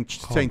 I'm just saying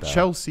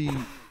Chelsea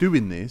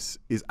doing this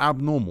is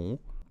abnormal,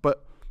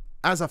 but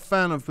as a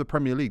fan of the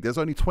Premier League, there's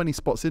only 20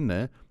 spots in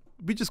there.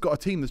 We just got a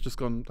team that's just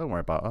gone, don't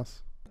worry about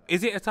us.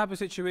 Is it a type of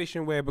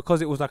situation where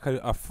because it was like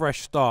a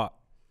fresh start,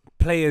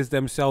 players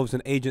themselves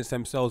and agents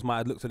themselves might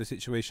have looked at the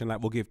situation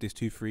like, we'll give this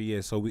 2-3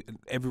 years, so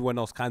everyone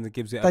else kind of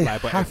gives it a try.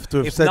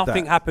 But if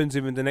nothing happens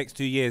in the next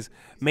 2 years,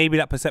 maybe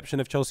that perception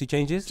of Chelsea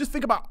changes? Just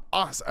think about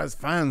us as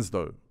fans,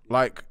 though.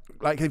 Like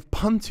they've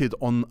punted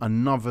on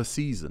another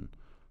season,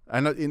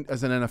 and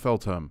as an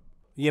NFL term.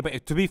 Yeah,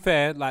 but to be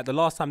fair, like the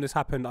last time this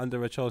happened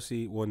under a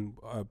Chelsea when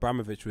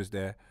Abramovich was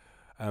there,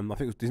 I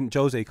think didn't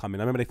Jose come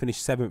in? I remember they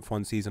finished 7th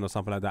one season or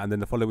something like that, and then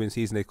the following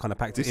season they kind of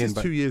packed it in. This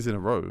is 2 years in a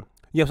row.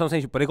 Yeah, that's what I'm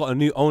saying. But they got a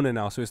new owner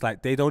now, so it's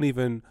like I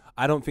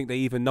don't think they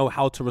even know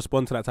how to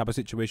respond to that type of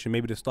situation.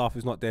 Maybe the staff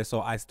is not there,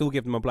 so I still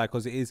give them a blight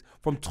because it is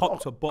from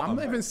top to bottom. I'm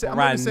not even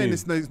saying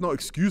it's not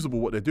excusable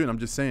what they're doing. I'm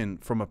just saying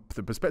from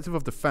the perspective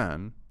of the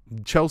fan,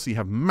 Chelsea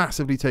have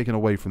massively taken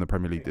away from the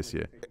Premier League this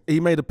year. He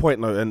made a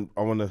point though, and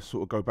I want to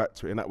sort of go back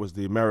to it, and that was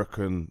the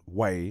American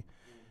way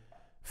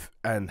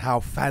and how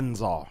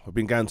fans are. I've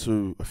been going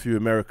to a few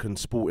American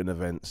sporting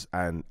events,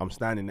 and I'm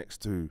standing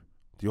next to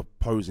the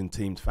opposing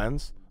team's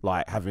fans,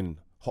 like having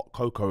hot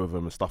cocoa with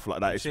them and stuff like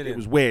that. It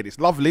was weird. It's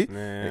lovely.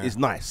 Yeah. It is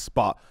nice,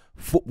 but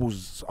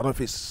football's, I don't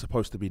think it's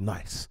supposed to be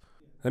nice.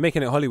 They're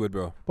making it Hollywood,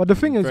 bro. But the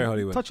thing is,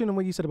 touching on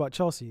what you said about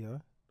Chelsea, yeah,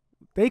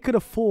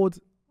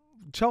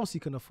 Chelsea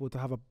can afford to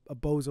have a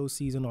bozo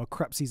season or a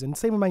crap season.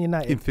 Same with Man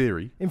United. In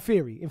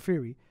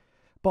theory.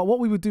 But what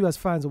we would do as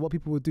fans, or what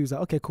people would do, is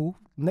like, okay, cool.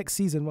 Next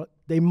season,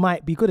 they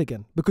might be good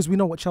again because we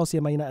know what Chelsea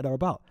and Man United are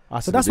about.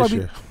 That's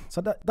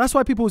why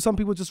some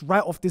people just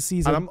write off this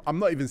season. And I'm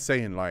not even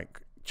saying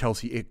like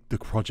Chelsea, the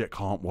project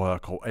can't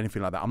work or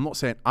anything like that.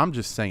 I'm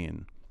just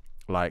saying,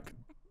 like,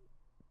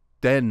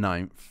 they're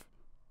 9th.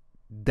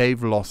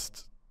 They've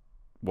lost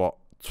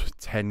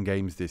 10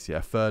 games this year,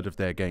 a third of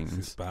their games.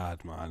 This is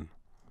bad, man.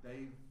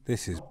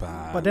 This is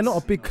bad. But they're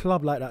not a big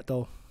club like that,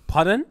 though.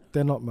 Pardon?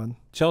 They're not, man.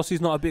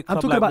 Chelsea's not a big club.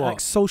 I'm talking like about what? like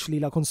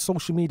socially, like on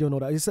social media and all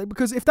that. It's like,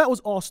 because if that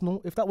was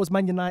Arsenal, if that was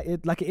Man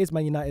United, like it is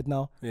Man United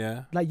now,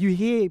 Yeah. like you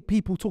hear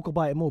people talk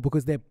about it more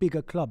because they're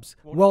bigger clubs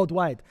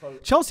worldwide.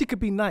 Chelsea could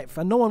be ninth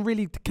and no one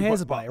really cares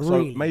about it, So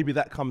really. maybe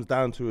that comes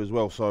down to as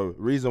well. So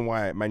reason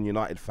why Man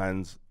United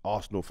fans,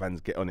 Arsenal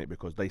fans get on it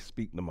because they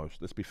speak the most.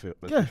 Let's be fair.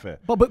 Let's be fair.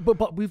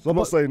 But we've, So I'm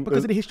not saying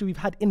because of the history we've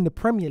had in the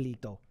Premier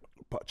League, though.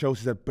 But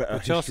Chelsea's had better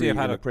But Chelsea history have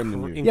had in a the Premier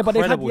League. Yeah, but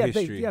they've had incredible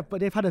history. but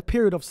they've had a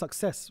period of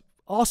success.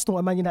 Arsenal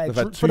and Man United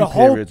They've had for two the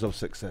whole periods of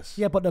success.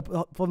 Yeah, but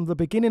from the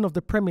beginning of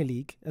the Premier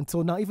League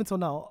until now, even till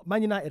now,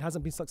 Man United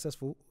hasn't been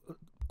successful.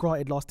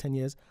 Granted, last 10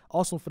 years.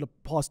 Arsenal for the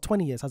past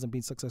 20 years hasn't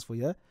been successful,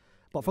 yeah?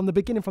 But from the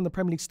beginning, from the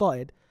Premier League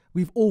started,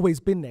 we've always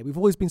been there. We've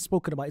always been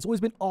spoken about. It's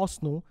always been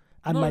Arsenal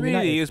and Not Man really.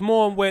 United.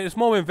 It's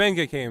more when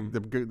Wenger came. The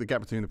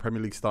gap between the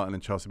Premier League starting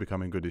and Chelsea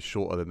becoming good is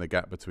shorter than the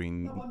gap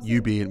between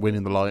you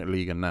winning the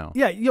league and now.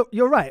 Yeah,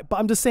 you're right. But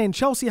I'm just saying,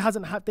 Chelsea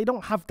they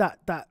don't have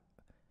that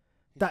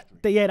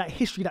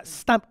history, that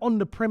stamp on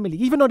the Premier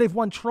League. Even though they've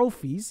won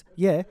trophies,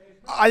 yeah.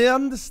 I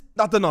understand.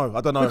 I don't know.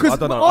 Because I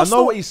don't know. Arsenal-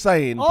 I know what he's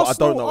saying, but I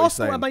don't know what he's Arsenal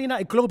saying. and Man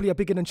United globally are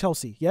bigger than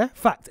Chelsea, yeah?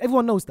 Fact.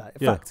 Everyone knows that.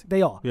 Yeah. Fact.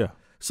 They are. Yeah.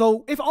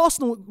 So if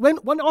Arsenal,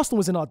 when Arsenal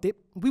was in our dip,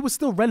 we were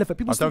still relevant.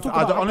 People still talk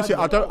about honestly,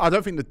 I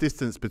don't think the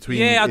distance between.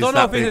 Yeah, I is don't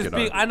know that if it's as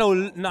big. big. I know.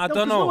 No, I No, 'cause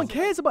don't know. No one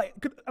cares about it.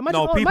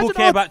 People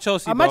care about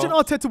Chelsea, bro. Imagine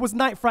Arteta was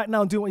ninth right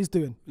now and doing what he's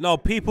doing. No,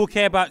 people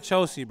care about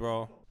Chelsea,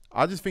 bro.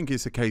 I just think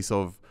it's a case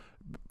of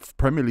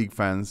Premier League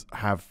fans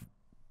have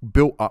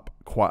built up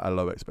quite a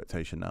low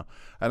expectation now,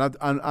 and I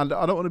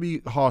don't want to be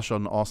harsh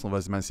on Arsenal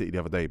versus Man City the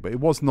other day, but it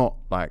was not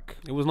like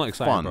It was not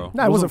exciting, fun. bro.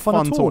 No, it wasn't fun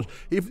at to all. watch.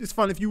 If it's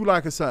fun if you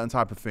like a certain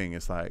type of thing,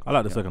 it's like I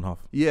like the you second know, half.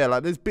 Yeah,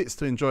 like there's bits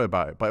to enjoy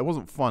about it, but it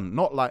wasn't fun.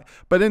 Not like,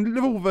 but then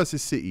Liverpool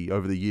versus City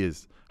over the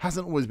years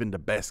hasn't always been the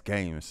best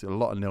game. It's a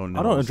lot of 0-0.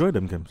 I don't enjoy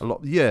them games. A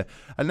lot, yeah.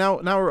 And now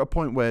we're at a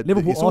point where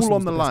Liverpool, it's all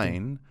Arsenal's on the the best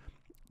line.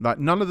 Like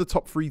none of the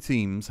top 3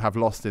 teams have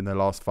lost in their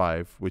last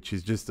 5, which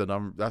is just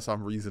that's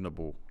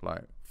unreasonable.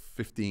 Like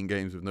 15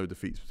 games with no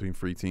defeats between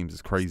 3 teams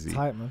is crazy.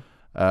 Tight,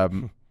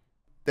 man.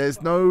 There's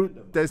no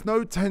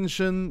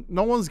tension.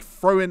 No one's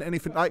throwing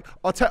anything. Like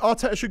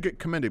Arteta should get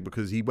commended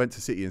because he went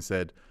to City and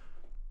said,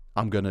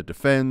 "I'm going to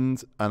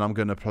defend and I'm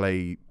going to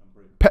play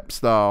Pep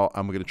style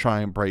and we're going to try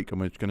and break and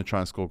we're going to try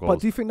and score goals."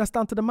 But do you think that's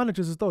down to the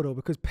managers as though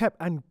Because Pep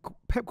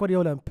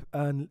Guardiola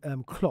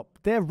and Klopp,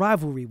 their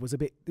rivalry was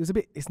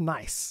it's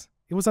nice.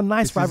 It was a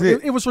nice rivalry.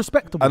 It was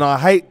respectable. And I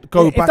hate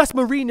if that's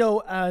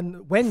Mourinho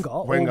and Wenger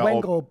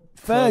or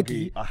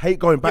Fergie. I hate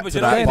going back But to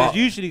you know, that. there's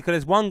usually because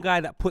there's one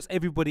guy that puts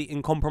everybody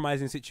in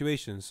compromising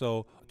situations.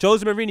 So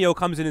Jose Mourinho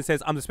comes in and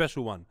says, "I'm the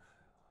special one."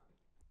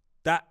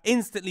 That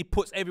instantly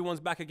puts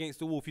everyone's back against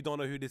the wall if you don't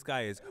know who this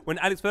guy is. When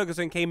Alex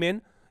Ferguson came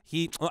in,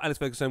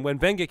 when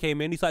Wenger came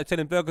in, he started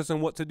telling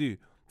Ferguson what to do.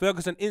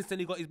 Ferguson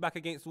instantly got his back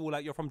against the wall,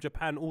 like, "You're from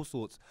Japan," all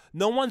sorts.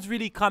 No one's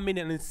really come in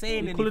and saying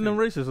anything. Calling them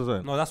racist or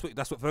something? No, that's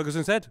what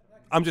Ferguson said.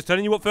 I'm just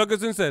telling you what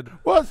Ferguson said.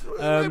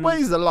 When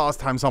is the last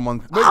time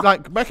someone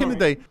like back in the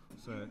day?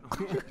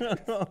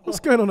 What's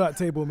going on at that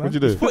table, man?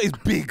 What'd you do? What is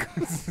big?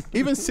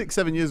 Even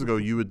 6-7 years ago,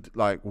 you would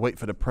like wait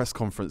for the press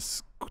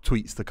conference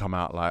tweets to come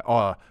out like,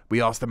 "Oh,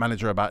 we asked the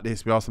manager about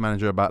this, we asked the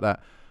manager about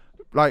that."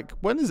 Like,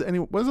 when's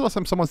the last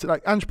time someone said,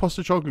 like, Ange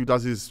Postecoglou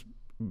does his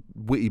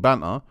witty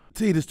banter?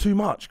 See, there's too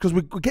much because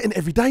we're getting it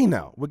every day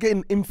now. We're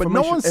getting information.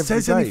 But no one every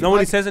says day. anything.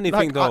 Nobody says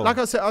anything, like, though. Like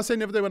I was saying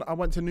the other day when I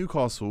went to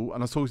Newcastle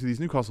and I was talking to these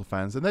Newcastle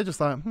fans, and they're just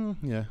like,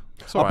 yeah.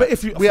 It's all I bet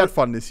right. if we had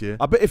fun this year.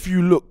 I bet if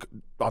you look,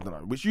 I don't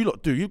know, which you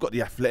lot do, you've got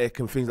the Athletic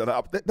and things like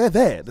that. They're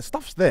there. The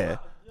stuff's there.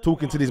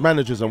 Talking to these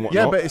managers and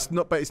whatnot. Yeah, but it's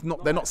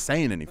not. They're not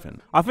saying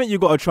anything. I think you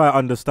got to try and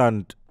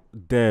understand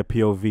their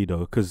POV though,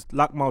 because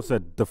like Mal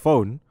said, the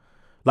phone,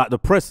 like the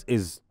press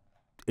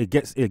it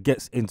gets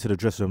into the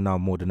dressing room now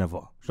more than ever.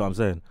 You know what I'm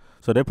saying?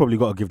 So they probably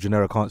got to give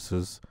generic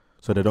answers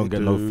so they don't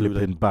get no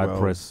flipping bad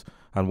press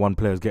and one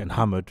player's getting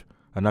hammered.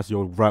 And that's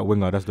your right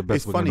winger. That's the best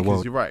It's winger in funny the world.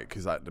 because you're right,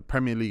 because like the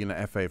Premier League and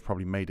the FA have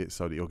probably made it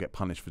so that you'll get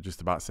punished for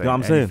just about saying Yeah,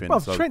 I'm saying. anything. Well,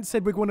 So Trent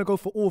said we're going to go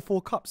for all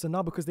 4 cups, and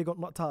now because they got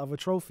knocked out of a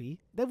trophy,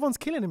 everyone's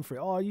killing him for it.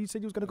 Oh, you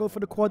said you was going to go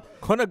for the quad.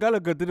 Conor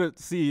Gallagher didn't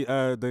see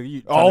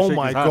the. Oh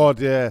my God,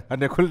 yeah.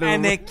 And they're calling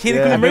And they're him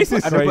killing and him they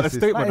racist. put a That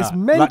statement is out.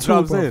 mental, Like, you know what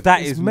I'm bro. saying?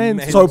 That It's is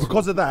mental. So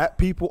because of that,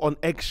 people on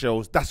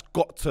eggshells, that's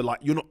got to like,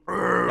 you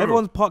know.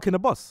 Everyone's parking a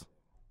bus.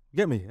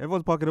 Get me?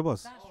 Everyone's parking a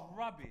bus.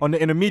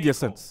 In a media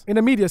sense. In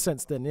a media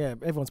sense, then, yeah,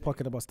 everyone's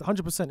parking the bus.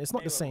 100%. It's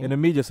not the same. In a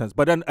media sense.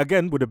 But then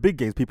again, with the big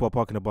games, people are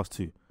parking the bus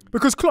too.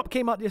 Because Klopp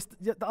came out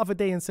the other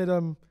day and said,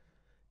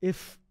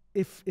 if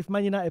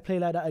Man United play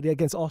like that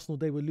against Arsenal,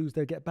 they will lose.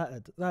 They'll get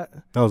battered. Like,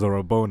 That was a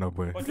Rabona,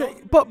 boy.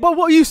 but what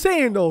are you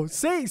saying though?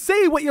 Say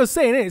what you're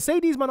saying. Innit? Say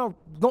these men are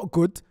not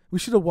good. We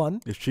should have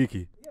won. It's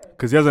cheeky.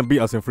 Because he hasn't beat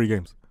us in 3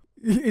 games.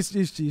 It's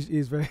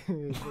very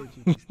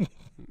cheeky.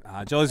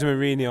 Jose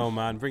Mourinho,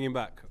 man, bring him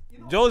back.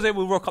 Jose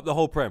will rock up the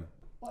whole Prem.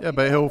 yeah,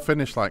 but he'll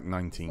finish like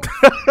 19.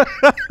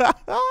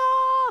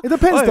 It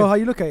depends though how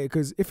you look at it.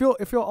 Because if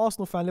you're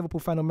Arsenal fan, Liverpool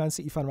fan, or Man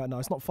City fan right now,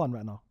 it's not fun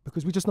right now.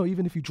 Because we just know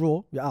even if you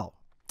draw, you're out.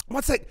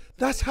 One sec,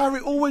 that's how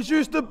it always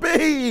used to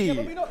be.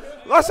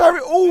 That's how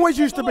it always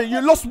used to be. You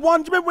lost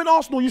one. Do you remember when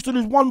Arsenal used to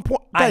lose 1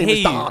 point? I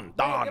hate done.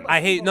 I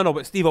hate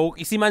but Steve,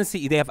 you see, Man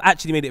City, they have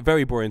actually made it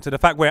very boring to the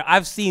fact where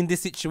I've seen this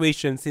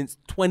situation since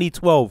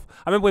 2012.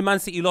 I remember when Man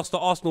City lost to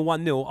Arsenal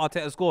 1-0,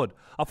 Arteta scored.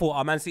 I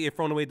thought, Man City have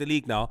thrown away the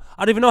league now.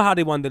 I don't even know how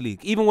they won the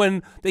league. Even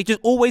when they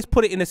just always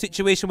put it in a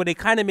situation where they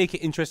kind of make it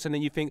interesting,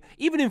 and you think,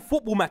 even in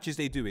football matches,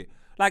 they do it.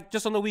 Like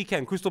just on the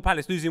weekend, Crystal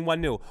Palace losing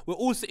 1-0. We're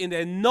all sitting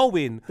there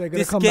knowing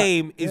this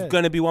game is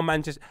going to be one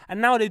Manchester. And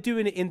now they're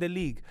doing it in the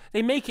league.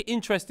 They make it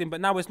interesting,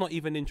 but now it's not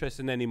even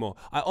interesting anymore.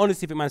 I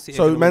honestly think Man City.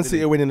 So Man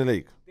City are winning the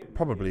league?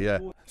 Probably, yeah.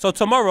 So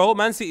tomorrow,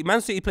 Man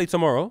City play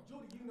tomorrow.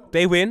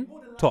 They win.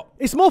 Top.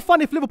 It's more fun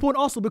if Liverpool and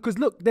Arsenal, because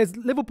look, there's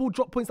Liverpool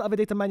drop points the other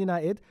day to Man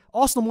United.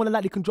 Arsenal more than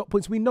likely can drop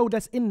points. We know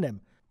that's in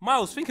them.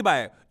 Miles, think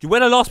about it.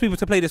 We're the last people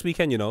to play this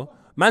weekend, you know.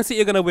 Man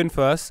City are going to win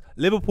first.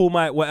 Liverpool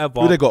might,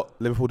 whatever. Who they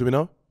got? Liverpool, do we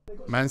know?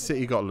 Man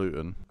City got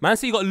Luton. Man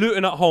City got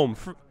Luton at home.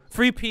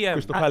 3 p.m.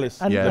 Crystal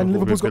Palace. And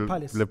Liverpool's got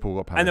Palace. Liverpool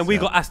got Palace. And then we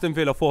got Aston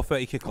Villa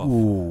 4:30 kickoff.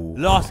 Ooh.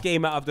 Last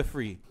game out of the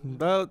 3.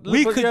 But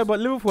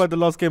Liverpool had the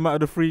last game out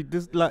of the 3.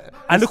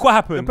 And look what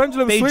happened. The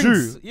pendulum they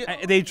swings. drew.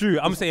 They drew.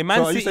 I'm saying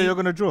Man City. You say you're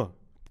gonna draw?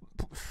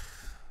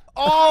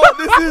 Oh,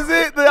 this is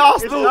it. The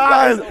Arsenal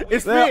fans.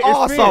 It's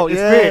Arsenal.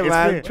 Yeah,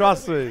 man.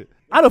 Trust me.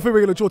 I don't think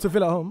we're going to draw to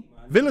Villa at home.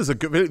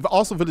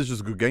 Arsenal Villa's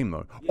just a good game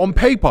though. On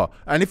paper.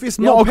 And if it's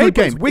not a good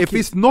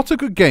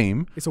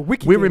game, it's a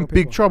wicked we're game in on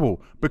big paper.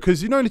 trouble.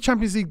 Because in the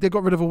Champions League they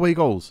got rid of away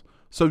goals.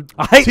 So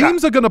hate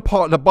teams are gonna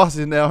park the bus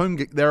in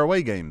their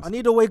away games. I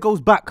need away goals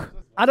back.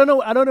 I don't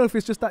know if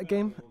it's just that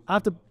game. I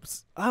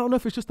don't know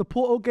if it's just the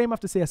Porto game. I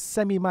have to say a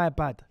semi my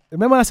bad.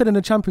 Remember when I said in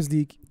the Champions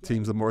League?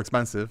 Teams are more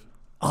expansive.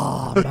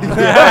 Oh,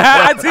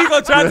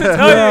 Tigo tried to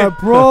tell you.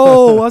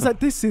 Bro. I was like,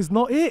 this is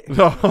not it.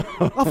 No.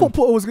 I thought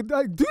Porto was going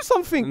to do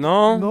something.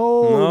 No. It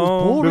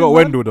was boring. We got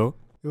Wendell though.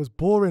 It was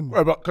boring.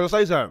 Right, but can I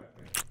say something?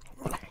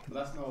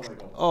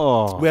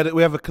 Oh,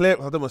 we have a clear.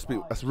 I don't want to speak.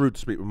 That's rude to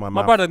speak with my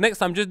mouth. My brother, next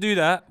time just do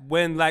that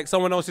when like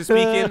someone else is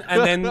speaking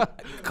and then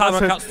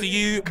camera cuts to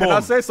you. can I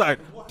say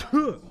something?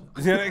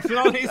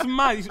 It's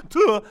mad.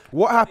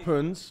 What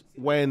happens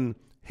when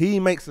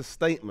he makes a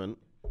statement?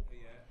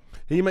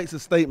 He makes a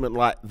statement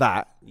like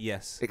that.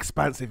 Yes.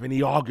 Expansive, and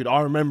he argued.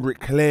 I remember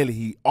it clearly.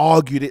 He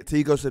argued it.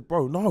 Tigo said,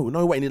 "Bro,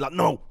 no way." And he's like,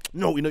 "No."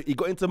 You know, he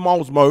got into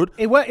Miles mode.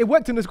 It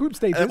worked in this group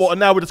stages. And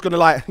now we're just gonna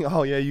like,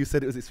 oh yeah, you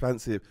said it was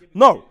expansive.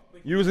 No,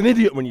 you was an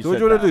idiot when you said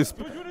that. What do you want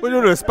to do? What do you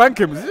want to do? Spank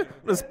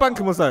him? Spank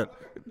him or something?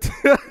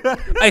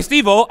 Hey,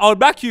 Steve-O, I would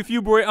back you if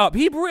you brought it up.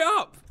 He brought it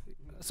up.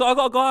 So I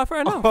got to go out,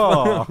 fair enough.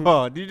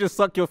 Oh, did you just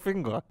suck your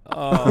finger?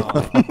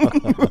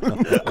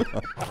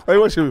 Hey,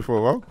 what's you for,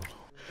 bro?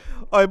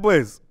 All right,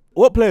 boys.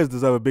 What players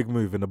deserve a big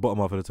move in the bottom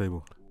half of the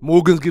table?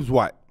 Morgan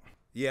Gibbs-White.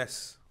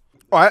 Yes.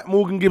 All right,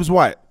 Morgan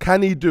Gibbs-White.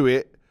 Can he do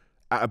it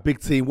at a big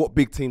team? What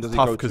big team does he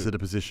go to? Tough because of the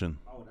position.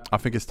 I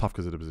think it's tough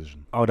because of the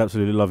position. I would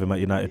absolutely love him at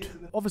United.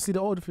 Obviously,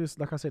 the obvious,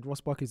 like I said, Ross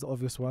Barkley's the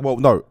obvious one. Well,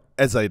 no,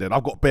 Eze then.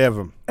 I've got bare of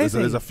them. There's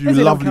a few Eze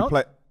lovely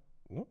players.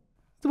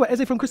 What,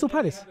 Eze from Crystal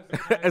Palace?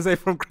 Eze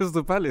from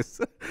Crystal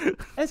Palace.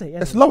 Eze.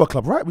 It's lower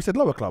club, right? We said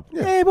lower club.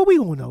 Yeah, but we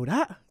all know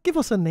that. Give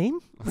us a name.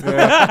 He's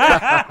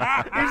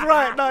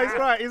right. No, he's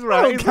right. He's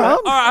right. He's right.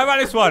 All right, how about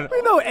this one?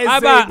 We know Eze. How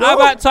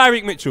about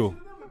Tyreek Mitchell?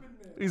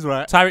 He's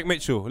right. Tyreek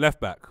Mitchell, left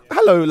back.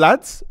 Hello,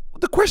 lads.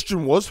 The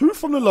question was, who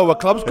from the lower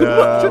clubs could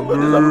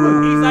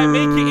He's like,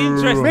 make it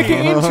interesting. Make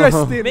it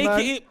interesting, Make man.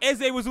 it.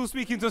 Eze was all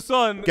speaking to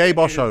Son. Gay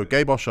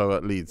Bosho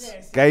at Leeds.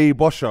 Gay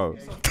Bosho.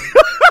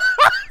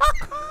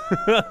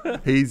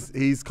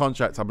 His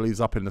contract, I believe,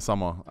 is up in the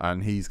summer,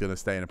 and he's going to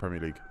stay in the Premier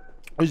League.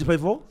 Who's he play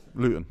for?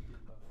 Luton.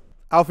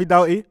 Alfie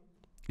Doughty.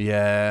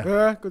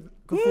 Yeah. Good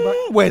fullback.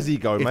 Where's he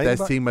going, If mate?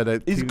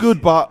 there's He's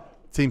good,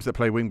 but teams that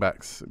play wing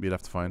backs, you'd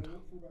have to find.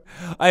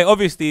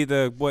 Obviously,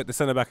 the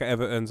centre back at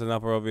Everton's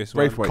another obvious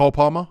one. Braithwaite. Cole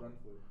Palmer.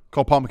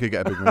 Cole Palmer could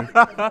get a big move.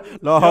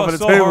 You're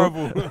so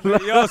horrible.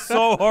 You're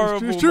so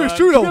horrible. It's true To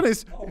be though.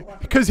 honest,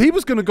 because he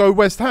was going to go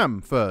West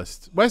Ham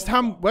first. West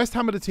Ham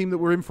are the team that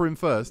were in for him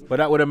first. But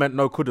that would have meant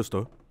no kudos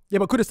though. Yeah,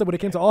 but could have said when it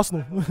came to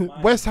Arsenal.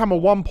 West Ham are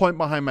 1 point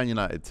behind Man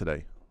United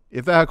today.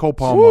 If they had Cole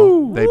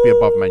Palmer, they'd be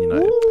above Man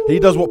United. he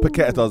does what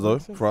Paqueta does, though,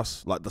 for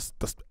us. Like,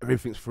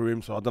 everything's through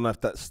him, so I don't know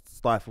if that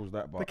stifles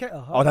that. But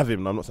Paqueta, huh? I'd have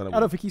him. I'm not saying I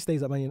don't think he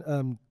stays at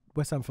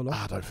West Ham for long.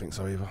 I don't think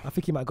so either. I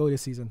think he might go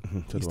this season.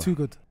 So He's do I. too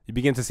good. You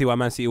begin to see why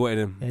Man City wanted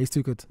him. Yeah, he's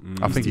too good.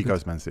 I think he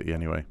goes Man City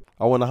anyway.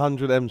 I want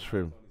 100 M's for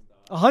him.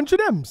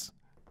 100 M's.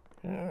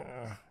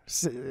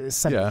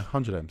 70. Yeah,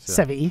 100 M's. Yeah.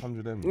 70.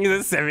 100 M's. He's at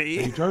Are 70.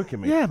 you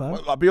joking me? Yeah, man.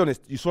 Well, like, be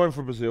honest, you saw him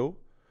for Brazil.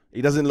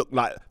 He doesn't look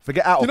like,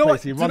 forget out Do of you know place.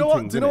 what- He do run you know what-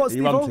 things. do you know what, innit? He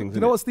Steve-O? run things. Do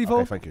you know what, innit? Steve-O?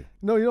 Okay, thank you.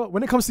 No, you know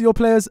when it comes to your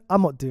players,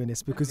 I'm not doing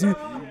this because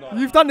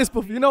you've done this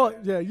before. You know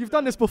what? Yeah, you've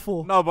done this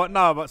before. No,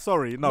 but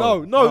sorry,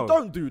 No,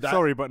 don't do that.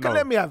 Sorry, but no.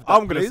 Let me have that,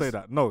 I'm gonna please. say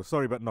that. No,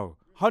 sorry, but no.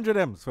 100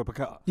 M's for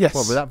Paqueta. Yes.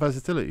 Well, with that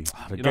versatility.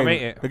 You don't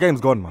rate it. The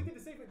game's gone, man.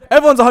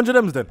 Everyone's 100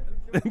 M's then.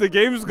 The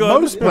game's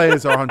gone. Most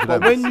players are 100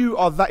 But M's. when you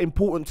are that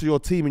important to your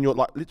team and you're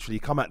like literally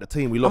come out the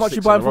team, we How lost much you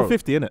 6 buy in him a for? row.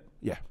 50, innit?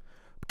 Yeah.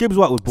 Gibbs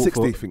White was bought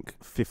 60, for I think.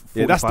 50,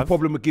 Yeah, that's the 45.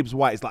 problem with Gibbs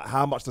White. It's like,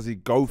 how much does he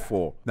go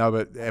for? No,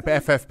 but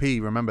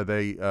FFP. Remember,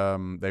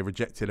 they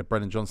rejected a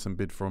Brennan Johnson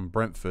bid from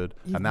Brentford,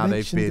 and now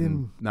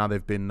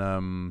they've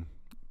been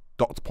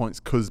docked points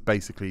because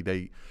basically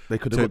they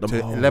could have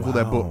to level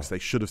their books. They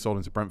should have sold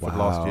him to Brentford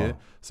last year.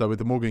 So with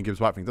the Morgan Gibbs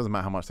White thing, it doesn't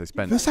matter how much they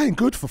spent. That's ain't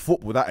good for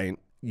football. That ain't.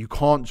 You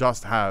can't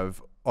just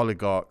have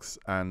oligarchs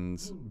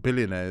and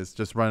billionaires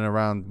just running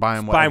around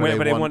buying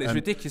whatever they want. It's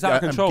ridiculous. Out of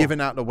control. And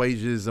giving out the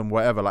wages and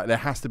whatever. Like there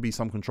has to be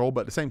some control.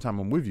 But at the same time,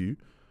 I'm with you.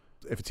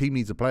 If a team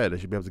needs a player, they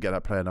should be able to get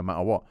that player no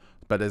matter what.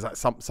 But there's like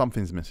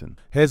something's missing.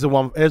 Here's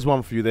one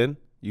for you. Then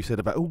you said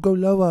about go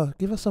lower.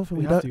 Give us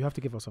something. You have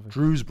to give us something.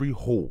 Shrewsbury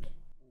Hall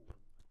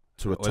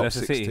to a top Leicester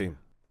 6 City. team.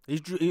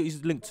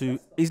 He's linked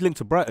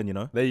to Brighton, you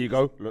know. There you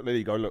go. Look, there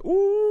you go. Look.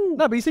 Ooh.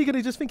 No, but is he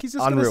gonna just think he's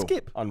just Unreal. gonna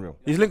skip? Unreal.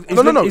 He's linked.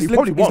 No. He's He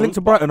probably linked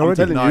to Brighton I'm already.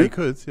 telling No, you. he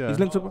could. Yeah. He's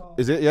linked to.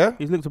 Is it? Yeah.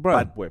 He's linked to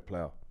Brighton. Bad boy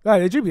player. Yeah,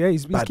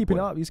 he's Bad keeping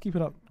boy. it up. He's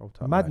keeping up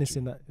Old-time madness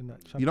Nigel. in that.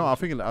 You know, I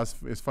think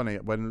it's funny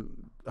when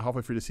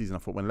halfway through the season, I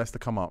thought when Leicester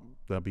come up,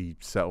 they'll be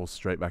settled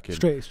straight back in.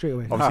 straight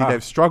away. Obviously,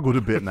 they've struggled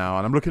a bit now,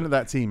 and I'm looking at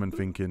that team and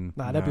thinking,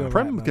 Nah, they'll be all right,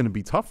 Prem's man. going to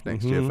be tough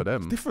next year for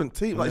them. Different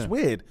team. Like, Yeah. it's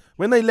weird.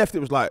 When they left, it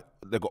was like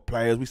they got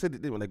players. We said it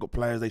didn't. When they got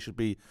players,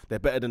 they're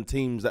better than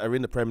teams that are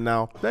in the Prem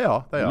now. They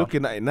are.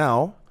 Looking at it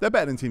now, They're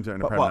better than teams that are in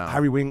the but Prem what, now.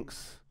 Harry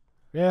Winks.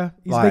 Yeah,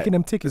 he's Like, making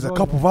them tick as There's well.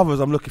 a couple of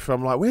others I'm looking for.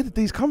 I'm like, where did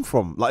these come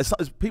from? Like,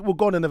 it's people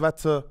gone and they've had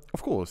to.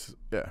 Of course,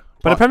 yeah.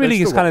 But the Premier they've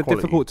League is still kind got of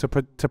quality.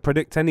 difficult to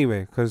predict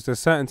anyway, because there's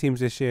certain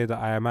teams this year that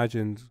I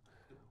imagined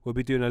will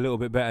be doing a little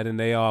bit better than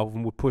they are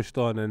when we're pushed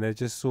on, and they're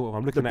just sort of.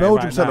 I'm looking The at it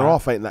Belgium right centre now.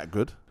 half ain't that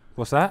good,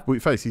 What's that? Well,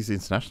 face, he's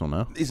international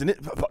now. isn't it?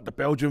 But the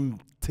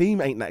Belgium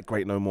team ain't that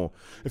great no more.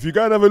 If you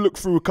go and have a look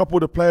through a couple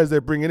of the players they're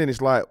bringing in,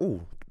 it's like,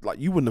 oh, like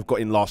you wouldn't have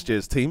got in last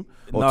year's team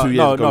or 2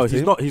 years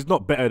ago. He's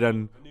not better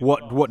than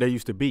what they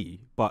used to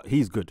be, but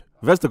he's good.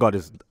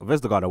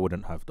 Vestergaard I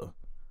wouldn't have though.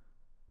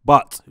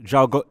 But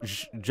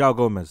João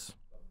Gomez,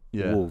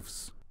 Yeah.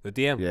 Wolves. The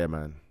DM. Yeah,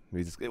 man.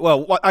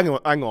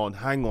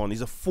 Hang on.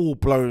 He's a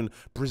full-blown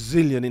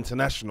Brazilian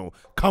international.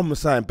 Come with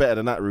something better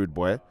than that, rude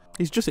boy.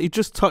 He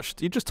just touched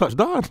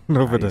down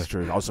over there. That's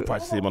true. I was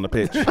surprised to see him on the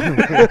pitch.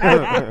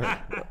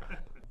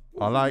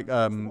 I like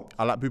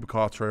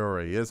Boubacar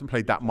Traore. He hasn't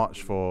played that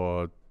much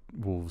for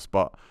Wolves,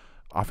 but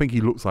I think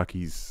he looks like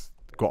he's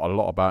got a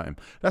lot about him.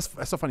 That's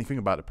the funny thing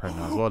about the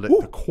Premier as well.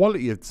 The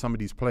quality of some of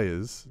these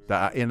players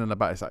that are in and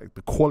about, it's like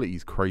the quality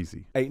is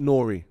crazy. Ain't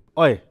Nori.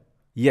 Oi,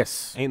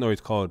 yes. Ain't no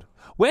it's called.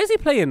 Where is he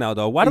playing now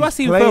though? Why do I He's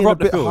see him playing further a up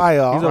the bit field?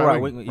 higher. He's a right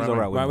right wing. wing. Right He's a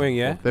right wing. Right wing,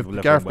 yeah. They've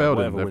Left Gareth wing back, Belled him.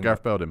 whatever They've wing Gareth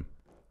back. Belled him.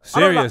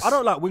 Serious. I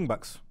don't like wing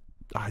backs.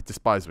 I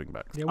despise wing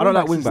backs. Yeah, I don't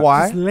like wing-backs wing is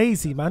backs. just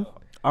lazy, man.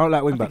 I don't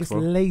like wing I think backs, it's bro.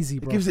 lazy,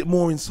 bro. It gives it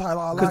more inside.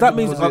 I Because like that it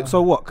means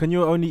so what? Can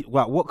you only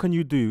what can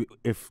you do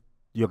if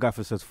your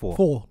gaffer says 4?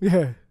 4.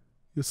 Yeah,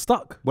 you're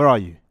stuck. Where are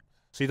you?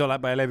 So you don't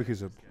like Bayer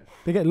Leverkusen?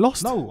 They get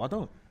lost. No, I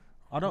don't.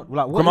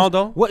 Like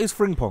Grimaldo? what is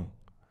Frimpong?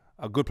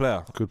 A good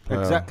player. Good player.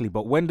 Exactly,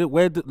 but where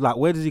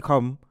does he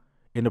come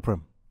in the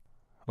Prem?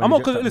 When I'm he not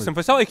gets because that listen. move?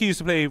 For Celtic, he used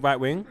to play right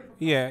wing.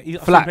 Yeah, I've seen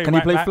him Flat. Can he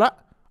right play back. flat?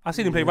 I've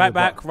seen him play right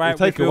back, right.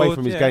 Take away midfield,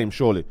 from his yeah. game,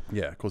 surely.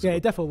 Yeah, of course. Yeah, he he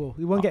would. definitely will.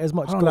 He won't get as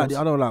much I goals.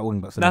 don't like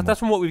wing backs. That's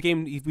from what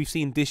we've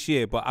seen this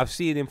year. But I've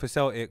seen him for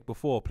Celtic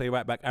before play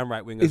right back and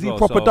right wing Is as he well.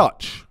 proper so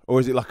Dutch, or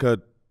is it like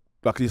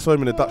you saw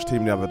him in the Dutch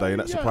team the other day, and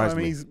that surprised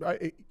me? He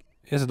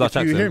has a Dutch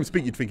If you hear him accent.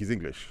 speak, you'd think he's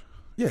English.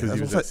 Yeah, Because that's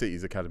he was what I'm at saying.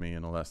 City's academy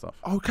and all that stuff.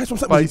 Oh, okay, so I'm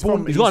saying, But was he's he born?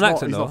 from. He's got an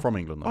accent, He's though. not from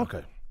England, though.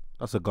 Okay.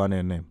 That's a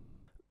Ghanaian name.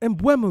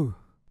 Mbeumo.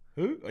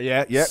 Who?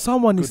 Yeah.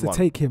 Someone needs Good to one.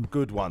 take him.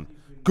 Good one.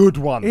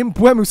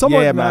 Mbeumo.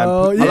 Someone. Yeah, man.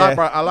 No, Yeah.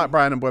 yeah. I like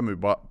Brian Mbeumo,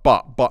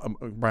 but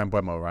Brian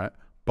Mbeumo, right?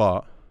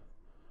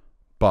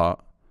 But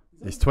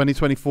it's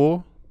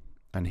 2024,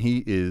 and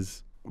he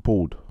is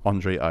Bald.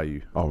 Andre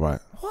Ayew. Oh, right.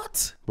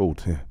 What?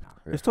 Bald, yeah.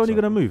 Is Tony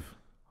gonna move?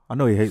 I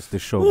know he hates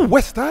this show. Ooh, man.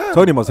 West Ham.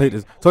 Tony must hate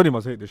this. Tony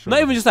must hate this show.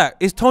 Not even just that.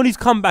 Is Tony's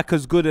comeback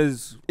as good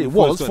as It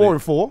before was Scotland?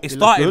 4-4. It He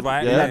started looked good,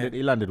 right. yeah.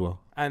 He landed well.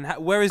 And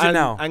where is it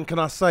now? And can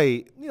I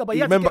say, Yeah, but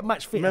you have to get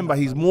match fit. remember,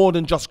 he's more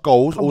than just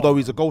goals, although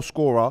he's a goal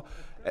scorer.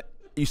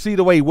 You see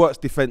the way he works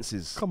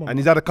defences. Come on, and man.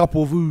 he's had a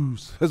couple of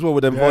oohs as well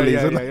with them volleys.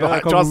 yeah, and yeah, like,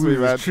 a couple trust of me, oohs,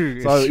 man. it's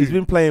true, So it's he's true.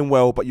 been playing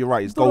well, but you're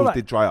right, his It's all goals right.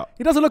 did dry up.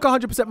 He doesn't look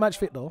 100% match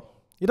fit though.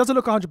 He doesn't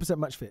look 100%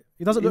 match fit.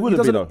 He doesn't He look. wouldn't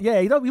doesn't be, look- though.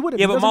 Yeah, he wouldn't.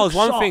 Yeah, He but doesn't Miles, look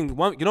one sharp.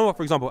 thing, you know what?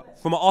 For example,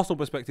 from an Arsenal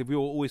perspective, we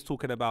were always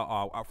talking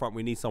about up front.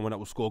 We need someone that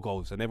will score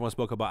goals, and everyone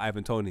spoke about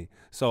Ivan Toney.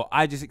 So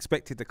I just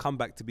expected the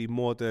comeback to be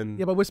more than.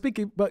 Yeah, but we're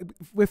thinking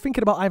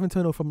about Ivan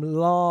Toney from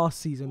last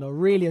season, though,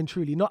 really and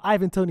truly. Not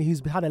Ivan Toney, who's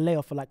had a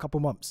layoff for like a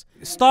couple months.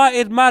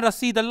 Started mad. I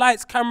see the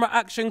lights, camera,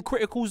 action,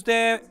 criticals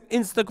there,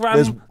 Instagram.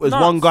 There's nuts.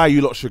 one guy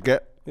you lot should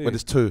get. Who? Well,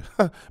 there's two.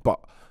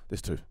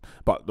 There's two.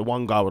 But the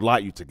one guy I would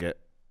like you to get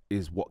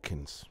is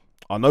Watkins.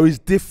 I know he's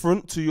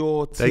different to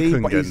your They team,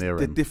 couldn't but get near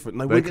they're him. different.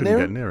 No, They we couldn't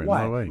get near him,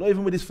 Why? no way. Not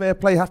even with his fair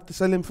play, have to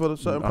sell him for a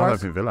certain I don't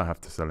price. think Villa have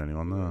to sell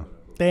anyone, no.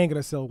 They ain't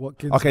gonna sell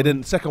Watkins. Okay,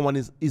 then the second one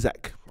is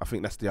Isaac. I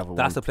think that's the other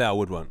That's one. the player I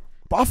would want.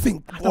 But I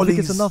think I don't think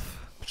it's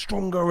enough.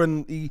 stronger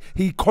and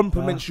he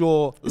complements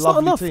your It's not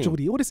lovely enough, team.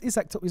 Jordy. All this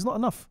Isak talk is not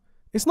enough.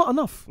 It's not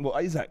enough. Well,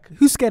 Isak.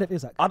 Who's scared of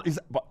Isak?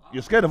 But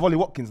you're scared of Ollie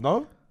Watkins,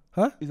 no?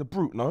 Huh? He's a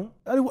brute, no?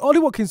 Ollie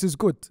Watkins is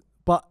good,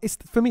 but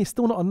for me, it's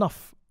still not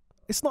enough.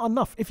 It's not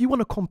enough. If you want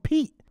to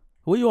compete,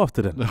 What are you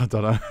after then? I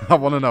don't know. I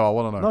want to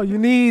know. no, you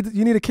need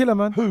a killer,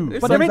 man. Who?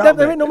 But there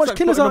ain't no much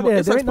killers out there.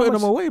 It's like putting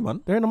them away,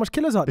 man. There ain't no much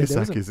killers out there.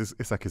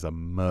 Isak is a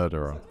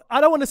murderer.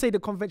 I don't want to say the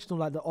conventional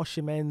like the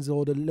Osimhen's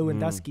or the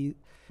Lewandowski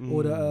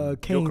or the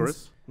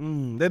Kane's.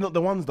 They're not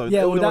the ones though.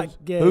 Yeah, They're or the that. ones.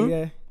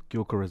 Yeah.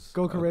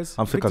 Gyökeres.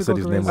 I'm sick I said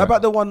his name. How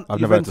about the one? I've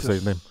never had to say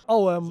his name.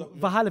 Oh,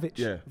 Vlahovic.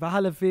 Yeah.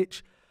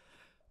 Vlahovic.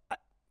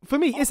 For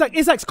me,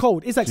 Isak's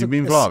cold. Do you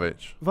mean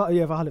Vlahovic?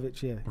 Yeah,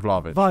 Vlahovic. Yeah.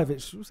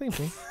 Vlahovic. Same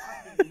thing.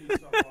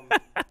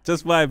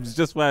 Just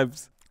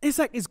vibes.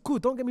 Isak is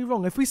good. Don't get me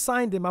wrong. If we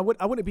signed him, I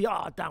wouldn't be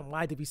damn.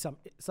 Why did we sign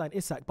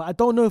Isak? But I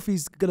don't know if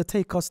he's gonna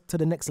take us to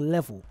the next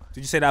level.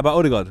 Did you say that about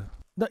Odegaard?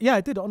 No, yeah,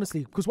 I did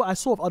honestly. Because what I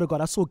saw of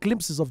Odegaard, I saw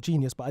glimpses of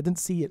genius, but I didn't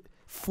see it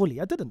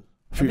fully. I didn't.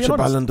 Future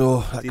Ballon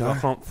d'Or. That Steve, I guy.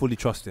 can't fully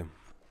trust him.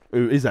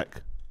 Who,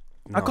 Isak?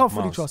 I can't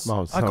fully trust.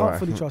 Miles, I can't alright.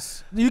 fully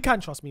trust. You can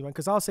trust me, man,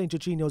 because I was saying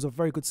Jorginho was a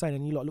very good sign,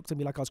 and you lot looked at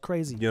me like I was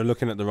crazy. You're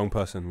looking at the wrong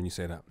person when you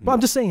say that. But I'm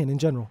just saying in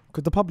general,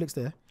 because the public's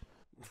there.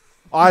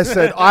 I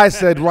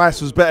said Rice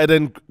was better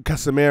than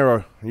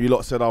Casemiro. You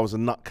lot said I was a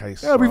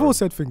nutcase. Yeah, we've all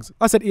said things.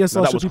 I said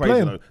ESL that should was be crazy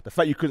playing. though. The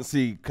fact you couldn't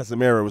see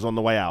Casemiro was on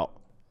the way out.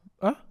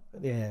 Huh?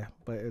 Yeah,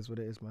 but it is what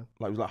it is, man.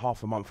 Like it was like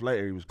half a month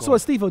later he was gone. So,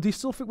 Steve-O, do you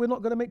still think we're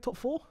not going to make top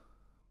 4?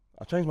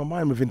 I changed my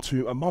mind within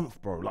a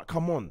month, bro. Like,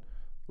 come on.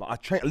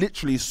 Like I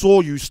literally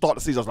saw you start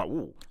the season. I was like,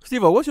 ooh.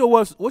 Steve, what's your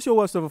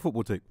worst ever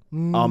football take?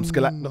 Not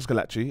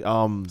Scalacci.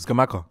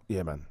 Skamaka.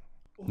 Yeah, man.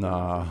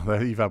 Nah,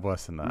 you've had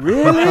worse than that.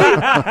 Really?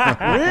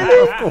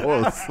 Really? Of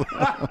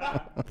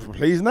course.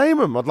 Please name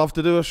him. I'd love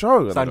to do a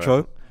show.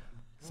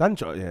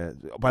 Sancho, yeah.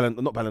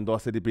 Not Ballon d'Or. I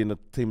said he'd be in the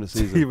team of the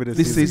season.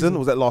 This season? Or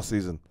was that last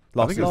season?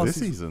 I think it was this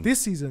season. This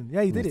season.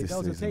 Yeah, he did it. This That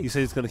was a season. take. You say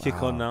he's going to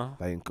kick on now?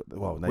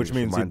 Which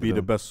means he'd be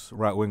the best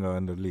right winger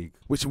in the league.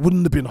 Which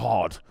wouldn't have been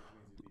hard.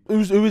 Who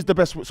is the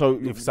best? So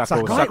If Saka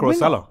or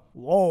Salah.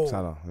 Whoa.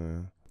 Salah, yeah.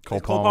 Cole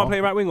Palmer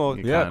play right wing or?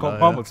 Yeah, Cole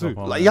Palmer too.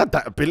 Like he had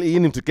that ability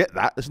in him to get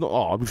that. It's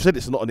not. We've said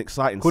it's not an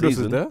exciting Kudus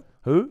season. is there.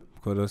 Who?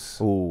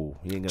 Kudus. Oh,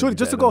 he ain't gonna Jordy, be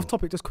just to better go off than-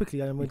 topic, just quickly,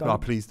 and we're done. Oh,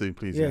 please do,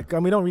 please. Yeah,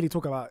 and we don't really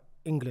talk about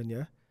England.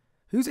 Yeah,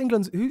 who's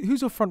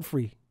your front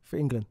three for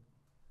England?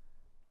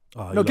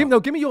 Give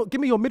me your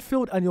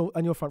midfield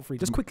and your front three.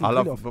 Just quickly.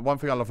 But one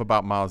thing I love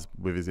about Miles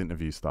with his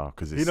interview style,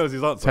 because He knows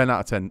his answer. 10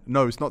 out of 10.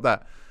 No, it's not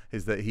that.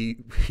 Is that he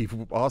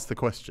asked the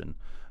question,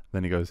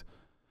 then he goes,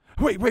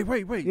 wait.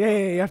 Yeah,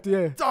 you have to.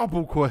 Yeah.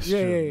 Double question.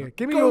 Yeah.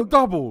 Give me Go your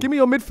double. Give me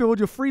your midfield,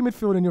 your free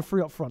midfield, and your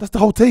free up front. That's the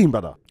whole team,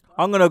 brother.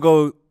 I'm gonna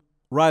go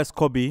Rice,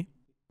 Kobe,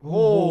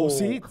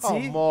 See.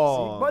 Come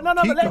on. But no,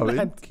 Keep let him going.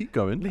 land. Keep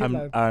going. Let him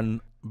land.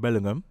 and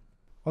Bellingham.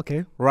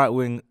 Okay. Right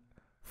wing,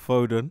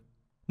 Foden.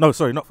 No,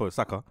 sorry, not Foden.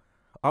 Saka.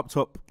 Up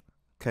top,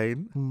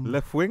 Kane.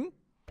 Left wing,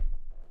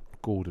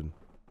 Gordon.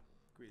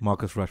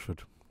 Marcus Rashford.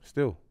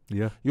 Still.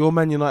 Yeah, Your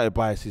Man United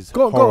bias is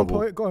Go on, horrible.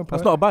 poet. Go on,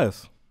 that's poet. not a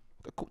bias.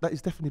 That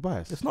is definitely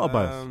biased. It's not a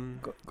bias.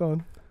 Go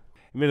on.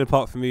 Middle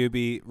part for me would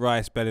be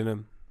Rice,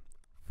 Bellingham,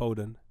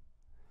 Foden,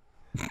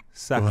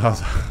 Saka.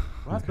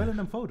 Rice,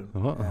 Bellingham, Foden.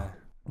 Yeah.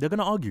 They're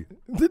gonna argue.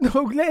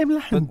 No, let him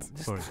land.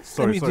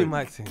 Let me do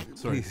my thing,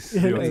 please.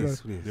 Yeah, there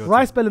you go.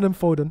 Rice, Bellingham,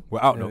 Foden. We're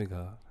out There now. we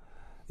go.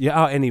 You're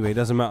out anyway,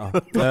 doesn't matter.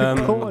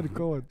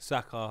 Go on.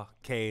 Saka,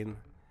 Kane.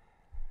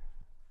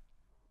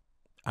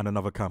 And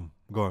another Cam.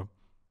 Go on.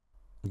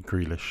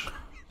 Grealish.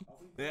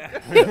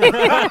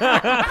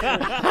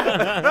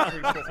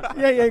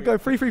 Yeah, go.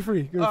 Free.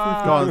 Go Go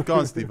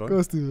on, Steve.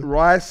 on, Steve.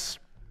 Rice,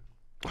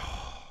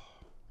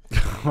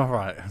 All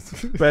right.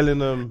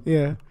 Bellingham,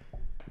 Yeah.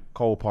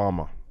 Cole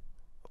Palmer.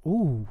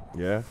 Ooh.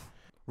 Yeah.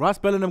 Rice,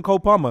 Bellingham, Cole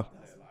Palmer.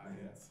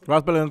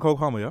 Rice, Bellingham, Cole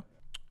Palmer. Yeah.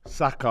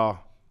 Saka,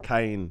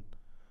 Kane,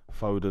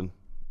 Foden.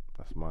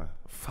 That's my.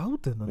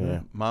 Foden.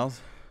 Yeah.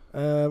 Miles?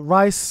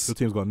 Rice. Your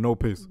team's got no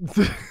pace.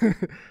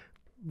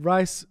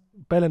 Rice,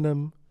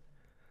 Bellingham,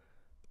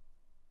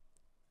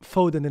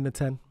 Foden in the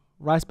 10.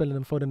 Rice,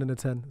 Bellingham, Foden in the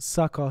 10.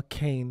 Saka,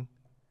 Kane,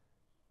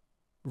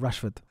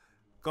 Rashford.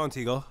 Go on,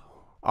 Tigo.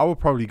 I would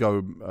probably go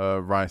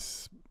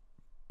Rice,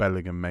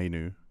 Bellingham,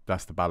 Mainu.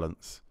 That's the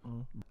balance.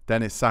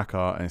 Then it's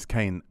Saka and it's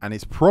Kane. And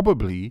it's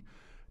probably,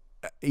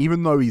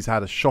 even though he's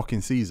had a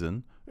shocking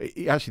season,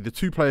 actually the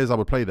two players I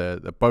would play there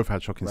that both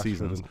had shocking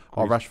seasons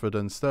are Rashford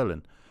and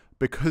Sterling,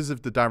 because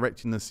of the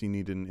directness you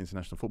need in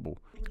international football.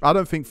 I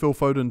don't think Phil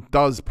Foden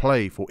does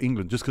play for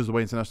England just because of the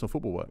way international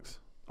football works.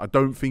 I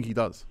don't think he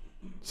does.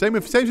 Same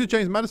with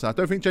James Maddison. I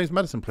don't think James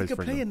Maddison plays He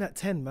for could play England. in that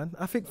 10, man.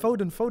 I think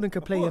Foden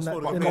could play in that.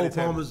 Foden in could play that in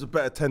Cole Palmer's a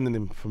better 10 than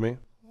him for me.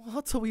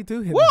 What are we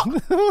doing?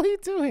 What are we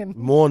doing?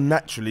 More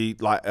naturally,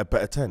 like a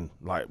better 10.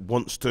 Like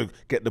wants to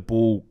get the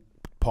ball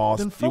past.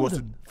 Then He wants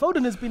to, Foden.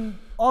 Foden has been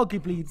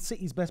arguably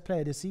City's best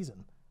player this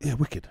season. Yeah,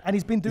 wicked. And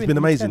he's been doing. He's been it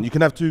in the amazing. 10. You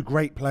can have two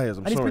great players.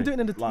 I'm And he's sorry. been doing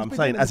it in the- Like he's I'm been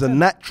saying, doing it in as the a 10.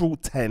 natural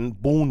 10,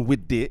 born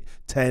with it,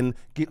 10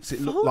 gets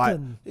it look like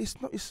Foden.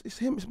 it's not. It's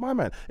him. It's my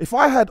man. If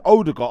I had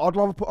Odegaard, I'd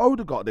rather put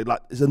Odegaard there.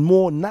 Like, it's a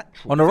more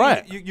natural. On the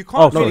right. You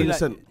can't no, really,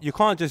 listen. you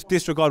can't just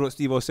disregard what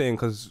Steve was saying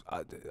because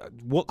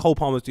what Cole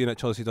Palmer's doing at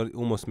Chelsea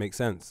almost makes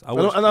sense.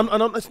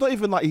 It's not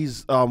even like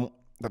he's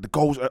like the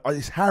goals.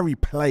 It's Harry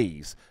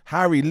plays.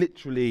 Harry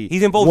literally.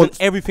 He's involved in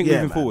everything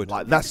moving forward.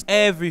 Like that's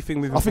everything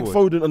moving I think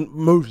forward. Foden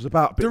moves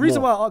about a bit The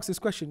reason more. why I asked this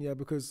question,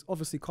 because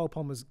obviously Cole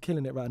Palmer's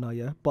killing it right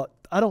now, but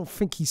I don't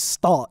think he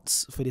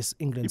starts for this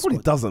England He probably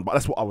squad. doesn't, but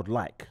that's what I would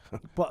like.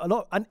 But a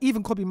lot, and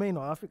even Kobe Mainoo,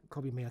 I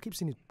keep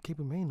seeing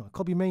Kobe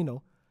Mainoo.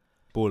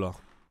 Baller.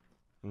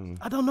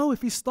 I don't know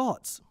if he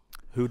starts.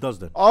 Who does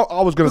then? I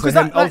was going to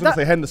Because say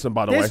say Henderson,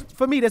 by the way.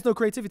 For me, there's no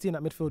creativity in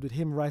that midfield with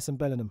him, Rice, and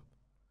Bellingham.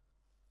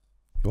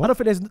 I don't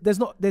think there's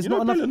not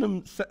enough.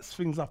 Bellingham sets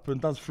things up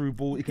and does through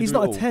ball. He can He's do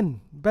not it a all.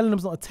 10.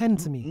 Bellinham's not a 10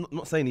 to me.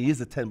 Not saying he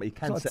is a 10, but he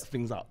can not set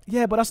things up.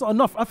 Yeah, but that's not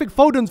enough. I think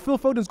Phil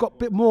Foden's got a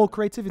bit more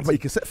creativity. But he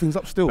can set things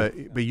up still.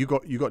 But you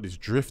got this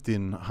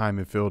drifting high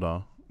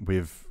midfielder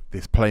with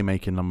this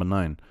playmaking number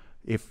 9.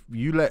 If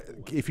you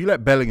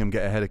let Bellingham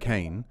get ahead of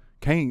Kane,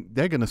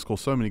 they're going to score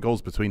so many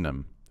goals between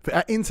them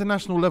at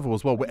international level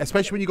as well.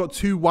 Especially when you got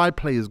two wide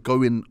players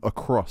going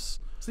across.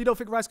 So you don't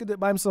think Rice could do it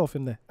by himself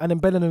in there, and then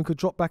Bellingham could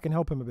drop back and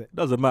help him a bit?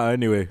 Doesn't matter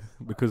anyway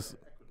because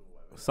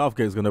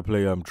Southgate's gonna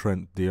play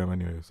Trent DM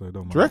anyway, so it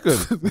don't matter. Do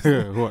you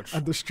reckon? Yeah, watch.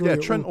 And destroy Yeah,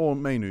 it Trent all. or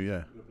Mainoo,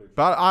 yeah.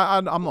 But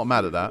I'm not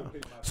mad at that.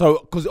 So,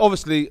 because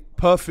obviously,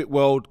 perfect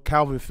world,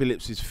 Calvin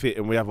Phillips is fit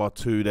and we have our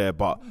two there,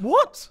 but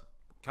What?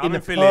 Calvin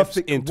the Phillips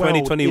perfect in world,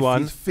 2021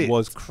 if he's fit.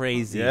 was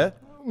crazy. yeah?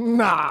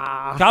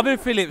 Nah. Calvin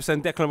Phillips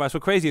and Declan Rice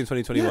were crazy in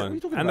 2021. Yeah, what are you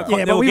talking And about? they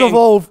Yeah, were but we've getting-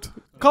 evolved.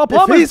 Carl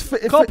he's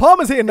fit-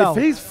 Palmer's here now.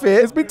 If he's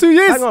fit, It's been 2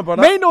 years. Hang on,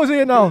 brother. Mainoo's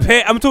here now.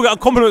 I'm talking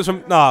compliments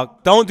from. Nah,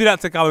 don't do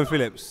that to Calvin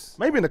Phillips.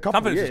 maybe in a couple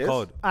Calvin of Phillips years. is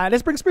cold. All right,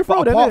 let's bring Smith But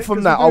forward. apart innit? from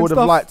 'Cause that, we're I doing would have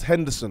stuff. liked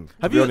Henderson,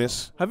 to be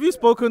honest. Have you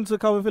spoken to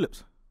Calvin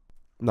Phillips?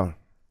 No.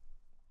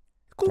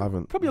 Cool. I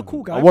haven't. Probably a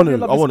cool guy. I want Probably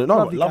to. a No,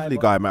 lovely lovely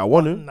guy, man. I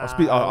want to. Nah. I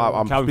speak.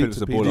 I'm Calvin speak Phillips to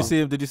is a people.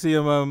 baller. Did you see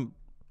him?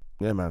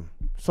 Yeah, man.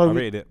 So I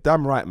rated it.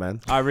 damn right, man.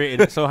 I rated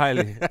it so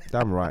highly.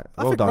 Damn right.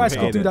 I Well think done, Rice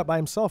Cal. could do that by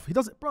himself. He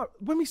does it, bro.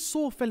 When we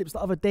saw Phillips the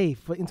other day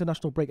for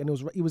international break, and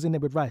he was in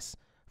there with Rice.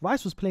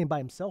 Rice was playing by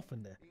himself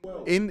in there.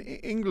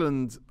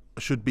 England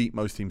should beat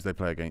most teams they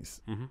play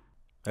against,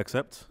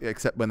 Except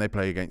except when they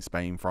play against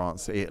Spain,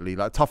 France, Italy,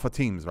 like tougher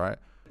teams, right?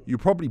 You're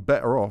probably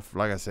better off,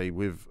 like I say,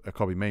 with a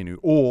Kobe Mainoo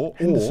or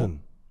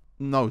Henderson.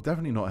 No,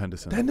 definitely not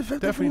Henderson.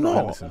 Definitely not.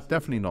 Henderson.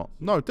 Definitely not.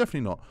 No,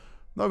 definitely not.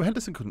 No,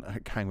 Henderson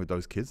couldn't hang with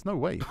those kids. No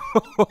way. He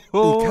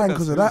can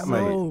because of that,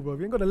 mate. No, bro,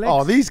 you ain't got the legs.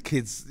 Oh, these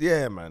kids,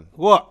 yeah, man.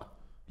 what?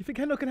 You think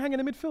Hendo can hang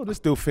in the midfield? I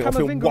still think. I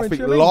think Camavinga and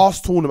Tchouameni?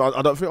 last tournament.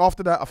 I don't think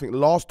after that. I think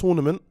last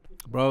tournament.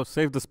 Bro,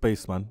 save the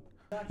space, man.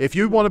 If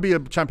you want to be a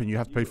champion, you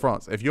have to play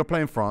France. If you're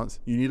playing France,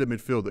 you need a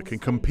midfield that can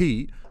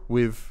compete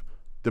with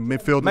the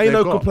midfield that they've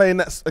Mainoo got. could play in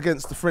that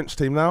against the French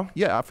team now.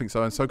 Yeah, I think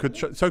so. And so could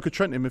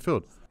Trent in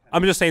midfield.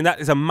 I'm just saying that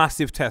is a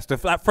massive test.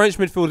 That French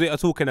midfield that you're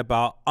talking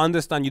about,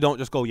 understand you don't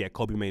just go, yeah,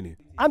 Kobe Mainoo.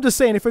 I'm just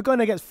saying, if we're going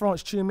against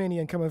France, Tchouameni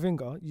and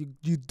Camavinga,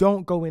 you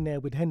don't go in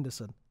there with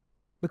Henderson.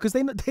 Because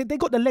they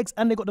got the legs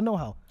and they got the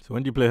know-how. So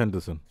when do you play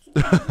Henderson?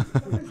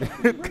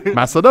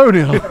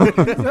 Macedonia.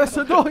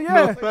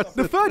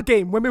 The third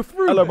game when we're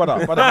through. Hello, brother.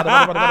 Am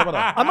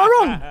I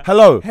wrong?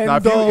 Hello. Now,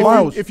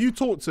 Hendo. if you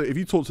talk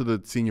to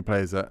the senior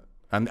players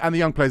and the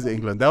young players at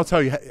England, they'll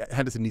tell you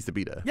Henderson needs to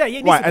be there. Yeah, he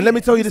needs Right, to and be let me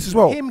there. tell you this as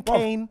well. Him,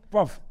 Kane.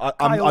 Bruv, I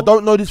Kyle.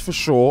 don't know this for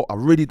sure. I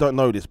really don't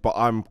know this, but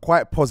I'm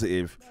quite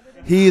positive.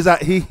 He is at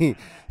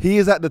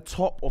the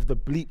top of the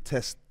bleep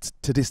test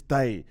to this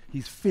day.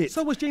 He's fit.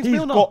 So was James He's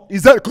Milner.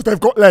 Is that because they've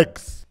got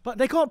legs? But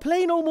they can't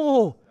play no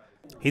more.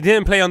 He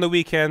didn't play on the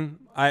weekend.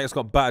 Ajax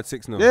got battered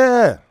 6-0.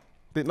 Yeah.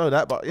 Didn't know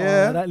that, but Oh,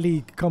 yeah. that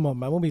league. Come on,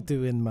 man. What we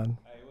doing, man?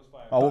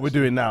 Oh, what we're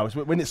doing now is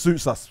when it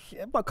suits us.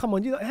 Yeah, but come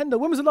on, Hendo,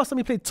 when was the last time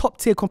you played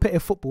top-tier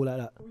competitive football like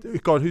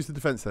that? God, who's the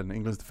defence then?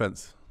 England's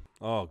defence.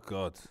 Oh,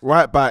 God.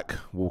 Right back,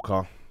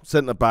 Walker.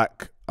 Centre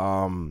back,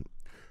 John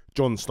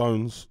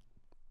Stones.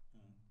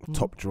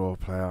 Top draw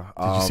player.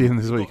 Did you see him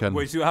this weekend?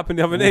 Wait, see what happened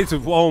the other day?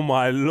 Oh,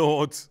 my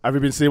Lord. Have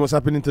you been seeing what's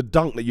happening to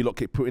Dunk that you lot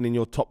keep putting in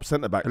your top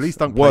centre back? At least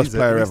Dunk worst plays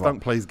player At least ever.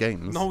 Dunk plays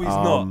games. No, he's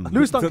Um, not.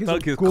 Lewis Dunk is a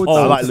is good cold.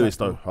 I like Oh, Lewis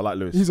though. I like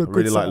Lewis. He's a I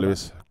really good like centre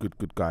Lewis.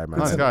 Good guy, man.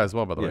 Nice guy as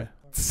well, by the way.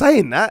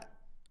 Saying that,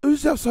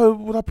 who's else? So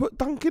would I put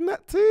Dunk in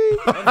that team?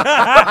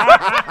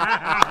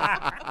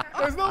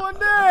 There's no one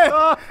there.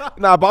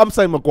 Nah, but I'm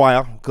saying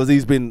Maguire because he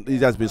has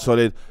been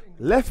solid.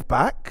 Left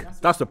back?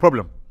 That's the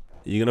problem.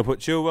 You going to put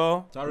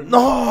Chilwell?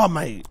 No,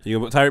 mate. You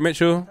going to put Tyreek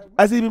Mitchell?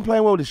 Has he been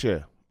playing well this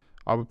year?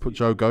 I would put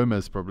Joe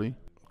Gomez probably.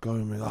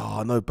 Gomez.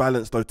 Oh, no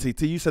balance though.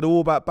 TT, you said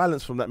all about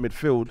balance from that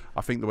midfield.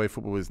 I think the way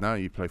football is now,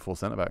 you play 4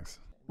 centre backs.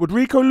 Would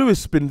Rico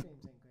Lewis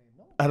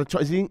had a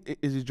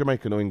is he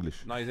Jamaican or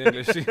English? No, he's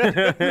English.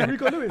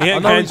 Rico Lewis. He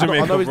ain't I know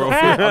Jamaican, he's bro. not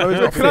fit. I know he's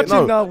not fit. clutching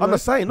No, now, I'm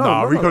just saying. No,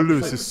 Nah, no, Rico no.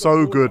 Lewis is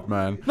so good,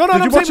 man. No, Did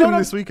you I'm watch saying, him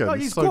this weekend? No,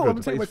 He's he's so cool. good.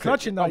 I'm saying we're He's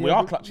clutching now. fit. We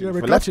are clutching Yeah, for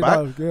we're left clutching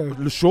now. back.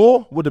 Yeah.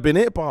 LaShaw would have been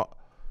it, but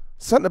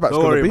Centre back's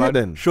gonna be it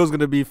then. Shaw's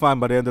gonna be fine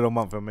by the end of the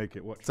month and make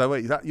it. What? So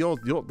wait, is that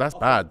that's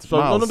bad. So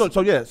Miles. no.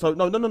 So yeah. So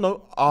no.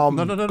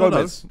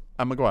 Gomez.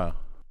 And Maguire.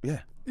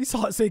 Yeah. You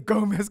can't say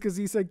Gomez because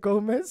he said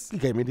Gomez. He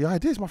gave me the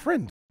idea. He's my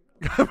friend.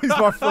 He's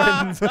my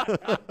friend.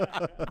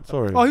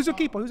 Sorry. Oh, who's your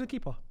keeper? Who's your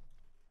keeper?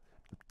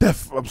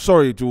 I'm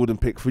sorry, Jordan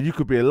Pickford. You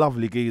could be a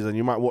lovely geezer and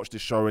you might watch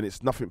this show and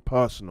it's nothing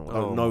personal. I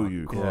don't know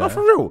you. God. No,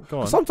 for real. Go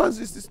on. Sometimes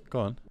it's just. Go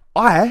on.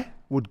 I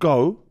would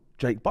go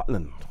Jake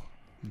Butland.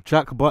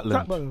 Jack Butland.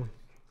 Jack Butland.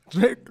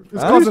 Jake.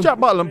 Who's Jack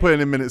Butland putting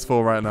in minutes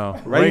for right now?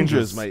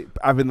 Rangers, mate.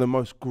 Having the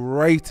most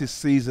greatest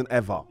season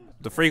ever.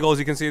 The 3 goals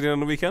he conceded on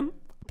the weekend.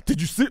 Did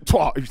you see?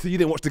 You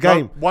didn't watch the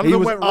game. One of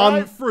them went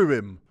right through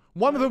him.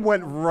 One of them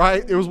went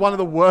right. It was one of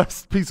the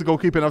worst piece of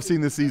goalkeeping I've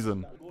seen this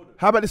season.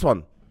 How about this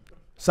one?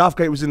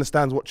 Southgate was in the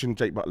stands watching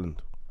Jake Butland.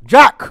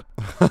 Jack.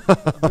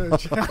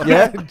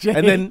 Yeah. Jake.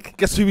 And then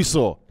guess who we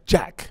saw?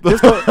 Jack.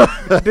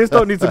 This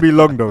don't need to be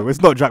long though.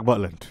 It's not Jack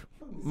Butland.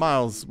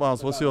 Miles,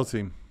 what's your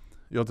team?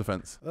 Your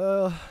defense?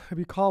 It'd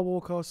be Kyle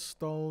Walker,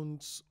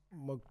 Stones,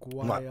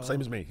 Maguire. Right,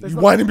 same as me. There's You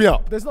not- winding me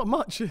up. There's not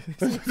much. You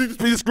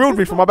just grilled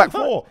me from my back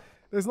four.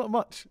 There's not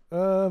much.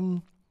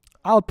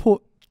 I'll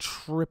put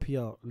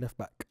Trippier left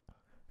back.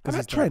 Is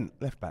that Trent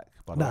left back?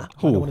 By the Nah, way?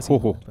 I don't want to see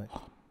him left back.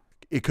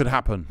 It could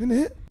happen. Isn't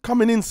it?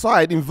 Coming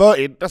inside,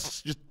 inverted.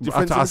 That's just I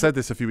defensive. said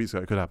this a few weeks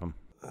ago. It could happen.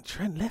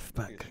 Trent left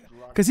back.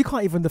 Because he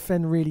can't even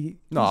defend really.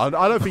 No, I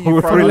don't think you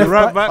We're throw. throwing I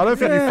left back? don't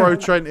think you Yeah. throw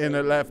Trent in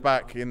at left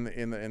back in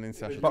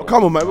international. But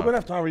come on, mate. We're gonna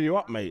have to hurry you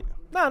up, mate.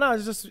 No,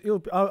 it's just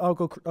I'll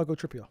go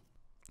Trippier.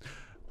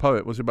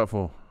 Poet, what's your back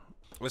four?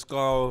 Let's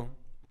go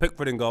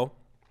Pickford in goal.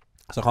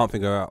 So I can't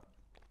figure out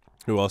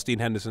who else. Dean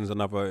Henderson's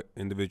another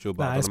individual,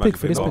 but Nah, I it's don't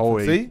imagine Pickford, he'll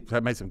it's go. Pickford.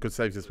 He made some good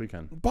saves this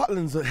weekend.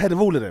 Butland's ahead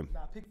of all of them.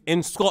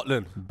 In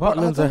Scotland.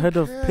 Butland's I don't ahead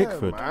of care,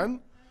 Pickford.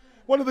 man.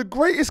 One of the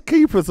greatest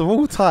keepers of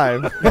all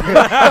time.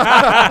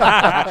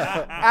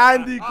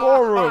 Andy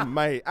Gorham,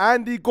 mate.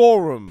 Andy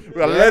Gorham.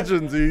 A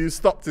legend who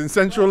stopped in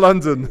central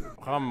London.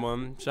 Come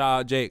on. Shout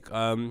out Jake.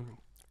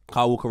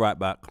 Kyle Walker right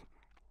back.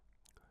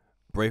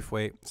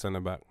 Braithwaite centre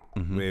back.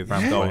 With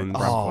Stones.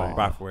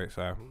 Braithwaite.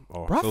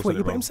 Braithwaite,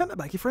 you put him centre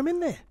back. You throw him in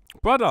there.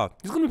 Brother,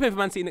 he's going to be playing for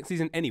Man City next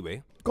season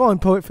anyway. Go on,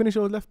 Poet. Finish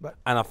your left back.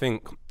 And I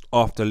think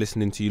after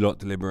listening to you lot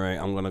deliberate,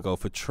 I'm going to go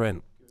for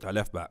Trent, at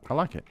left back. I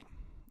like it.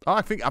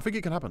 I think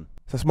it can happen.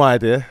 That's my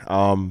idea.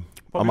 I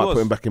might was.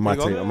 put him back in my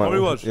There you team. go. I might, Probably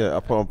was. Yeah,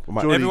 I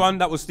might. Jordy. Everyone,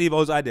 that was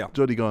Steve-O's idea.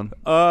 Jody gone.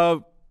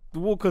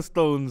 Walker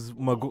Stones,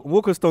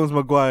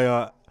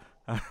 Maguire,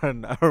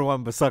 and Aaron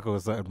Wan-Bissaka or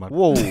something, man.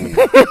 Whoa.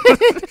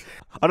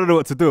 I don't know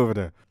what to do over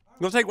there.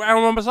 You'll take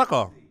Aaron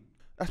Wan-Bissaka.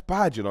 That's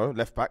bad, you know.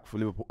 Left back for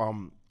Liverpool.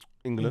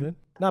 England.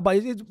 Nah, but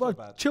it's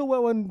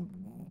Chilwell and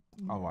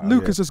Oh, right,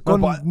 Lucas yeah. has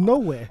gone But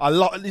nowhere.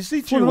 you see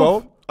Full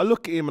Chilwell. I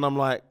look at him and I'm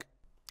like,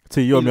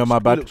 To you and me on my He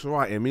bad. looks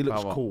right. He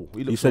looks well. cool. He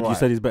You looks said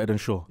alright. he's better than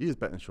Shaw. He is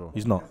better than Shaw.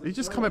 He's not. He's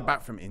just coming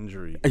back from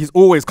injury. He's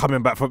always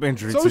coming back from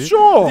injury. So too.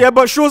 Shaw. Yeah,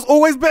 but Shaw's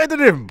always better than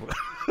him.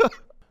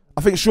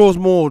 I think Shaw's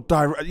more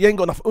direct. He ain't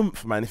got enough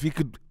oomph, man. If he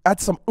could add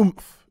some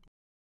oomph.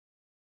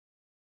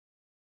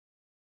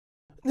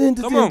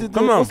 Come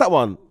on. What's that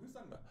one?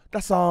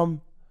 That's I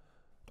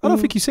don't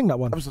think you sing that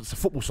one. It's a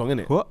football song,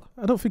 innit? What?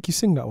 I don't think you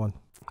sing that one.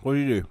 What do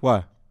you do?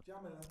 Why?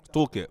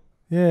 Talk it.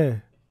 Yeah.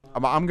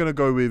 I'm going to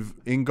go with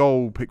in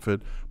goal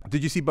Pickford.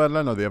 Did you see Bernd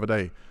Leno the other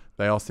day?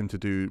 They asked him to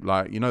do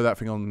that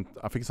thing on,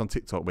 I think it's on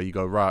TikTok, where you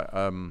go, right,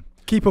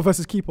 Keeper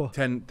versus keeper.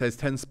 there's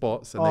 10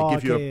 spots and Oh, they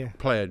give you okay, a yeah.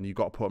 player and you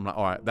got to put them like,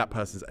 all right, that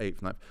person's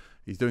 8th. Like,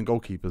 he's doing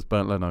goalkeepers,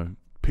 Bernd Leno.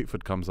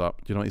 Pickford comes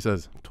up. Do you know what he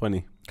says?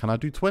 20. Can I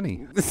do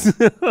 20? So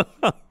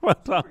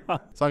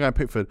I'm going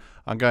Pickford.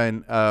 I'm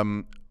going,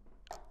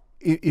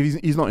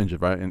 he's not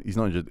injured, right? And he's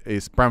not injured.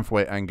 It's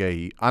Braithwaite and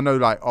Gay. I know,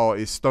 like,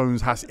 it's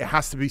Stones. It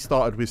has to be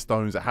started with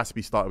Stones. It has to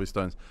be started with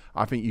Stones.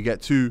 I think you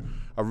get two,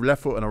 a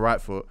left foot and a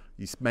right foot.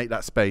 You make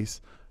that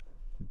space.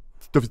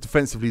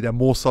 Defensively, they're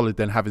more solid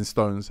than having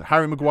Stones.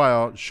 Harry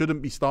Maguire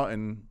shouldn't be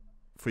starting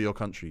for your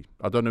country.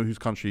 I don't know whose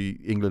country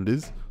England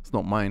is. It's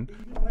not mine.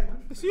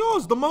 It's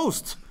yours, the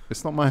most.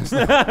 It's not mine.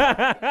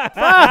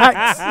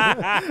 Facts.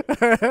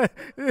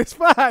 It's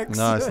facts.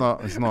 No, it's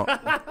not. It's not.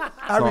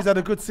 Harry's had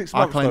a good 6 I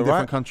months, claim though, different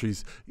right?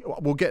 countries.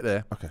 We'll get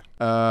there. Okay.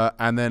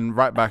 And then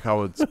right back, I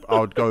would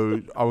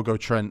go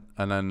Trent,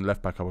 and then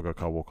left back, I would go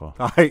Kyle Walker.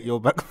 I hate your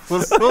back.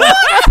 Who's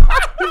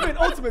been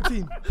ultimate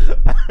team?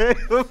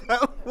 What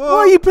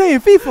are you playing?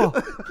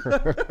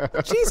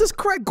 FIFA? Jesus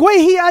Christ.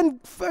 Guehi and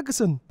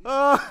Ferguson.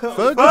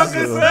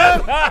 Ferguson.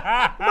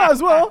 Might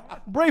as well.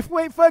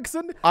 Braithwaite,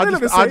 Ferguson. I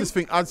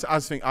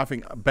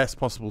think best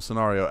possible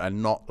scenario,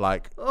 and not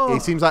like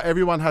it seems like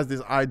everyone has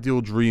this ideal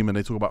dream, and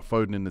they talk about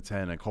Foden in the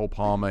 10 and Cole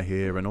Palmer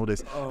here and all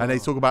this, and they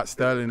talk about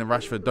Sterling and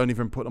Rashford. Don't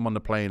even put them on the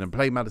plane and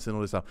play Maddison,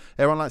 all this stuff.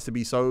 Everyone likes to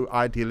be so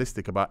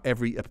idealistic about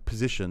every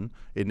position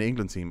in the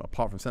England team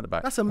apart from centre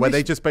back, where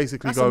they just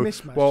basically go,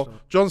 well, though.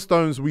 John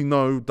Stones we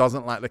know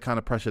doesn't like the kind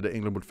of pressure that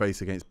England would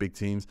face against big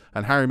teams,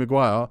 and Harry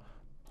Maguire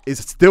is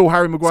still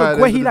Harry Maguire. So at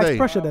the end Guehi of the likes day.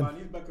 pressure then.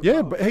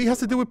 Yeah, but he has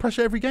to deal with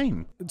pressure every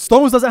game.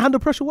 Stones doesn't handle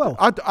pressure well.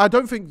 I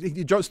don't think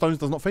Stones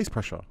does not face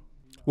pressure.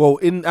 Well,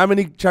 in how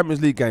many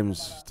Champions League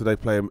games do they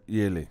play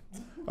yearly?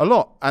 A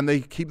lot, and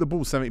they keep the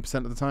ball 70%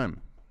 of the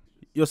time.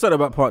 Your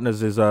centre-back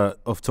partners is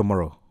off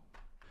tomorrow.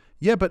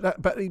 Yeah, but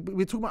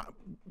we're talking about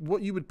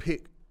what you would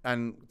pick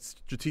and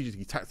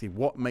strategically, tactically,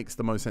 what makes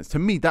the most sense. To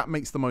me, that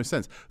makes the most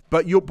sense.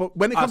 But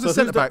when it comes to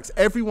centre-backs,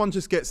 everyone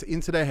just gets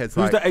into their heads.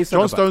 Who's like, the A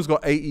John centre-back? Stones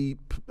got 80...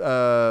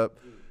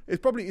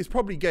 It's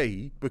probably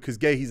Gay because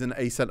Gay's an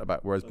A centre-back,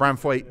 whereas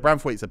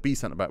Branthwaite's a B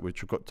centre-back with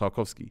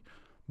Tarkowski.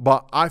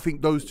 But I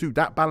think those two,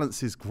 that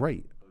balance is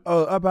great.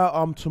 Oh, about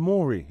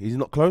Tomori. He's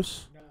not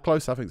close?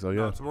 Close, I think so,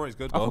 yeah. Tomori's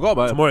good. I forgot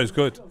about him. Tomori's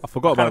good. I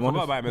forgot about him. I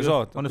forgot about him as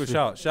well. Honestly.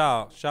 Good shout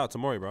out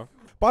Tomori, bro.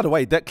 By the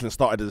way, Declan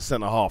started as a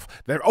centre half.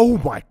 Oh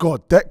my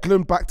God,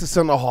 Declan back to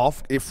centre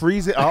half. It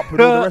frees it up and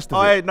all the rest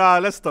of it. Nah,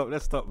 let's stop,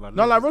 man.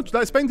 No,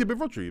 like Spain did with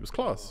Rodri, it was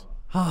class.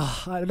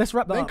 Let's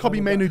wrap that Then up. Kobe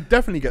Mainoo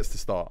definitely gets to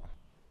start.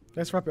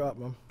 Let's wrap it up,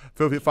 man.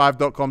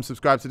 FilthyFive.com,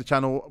 subscribe to the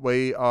channel.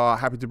 We are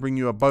happy to bring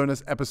you a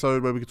bonus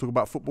episode where we can talk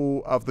about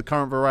football of the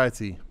current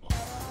variety.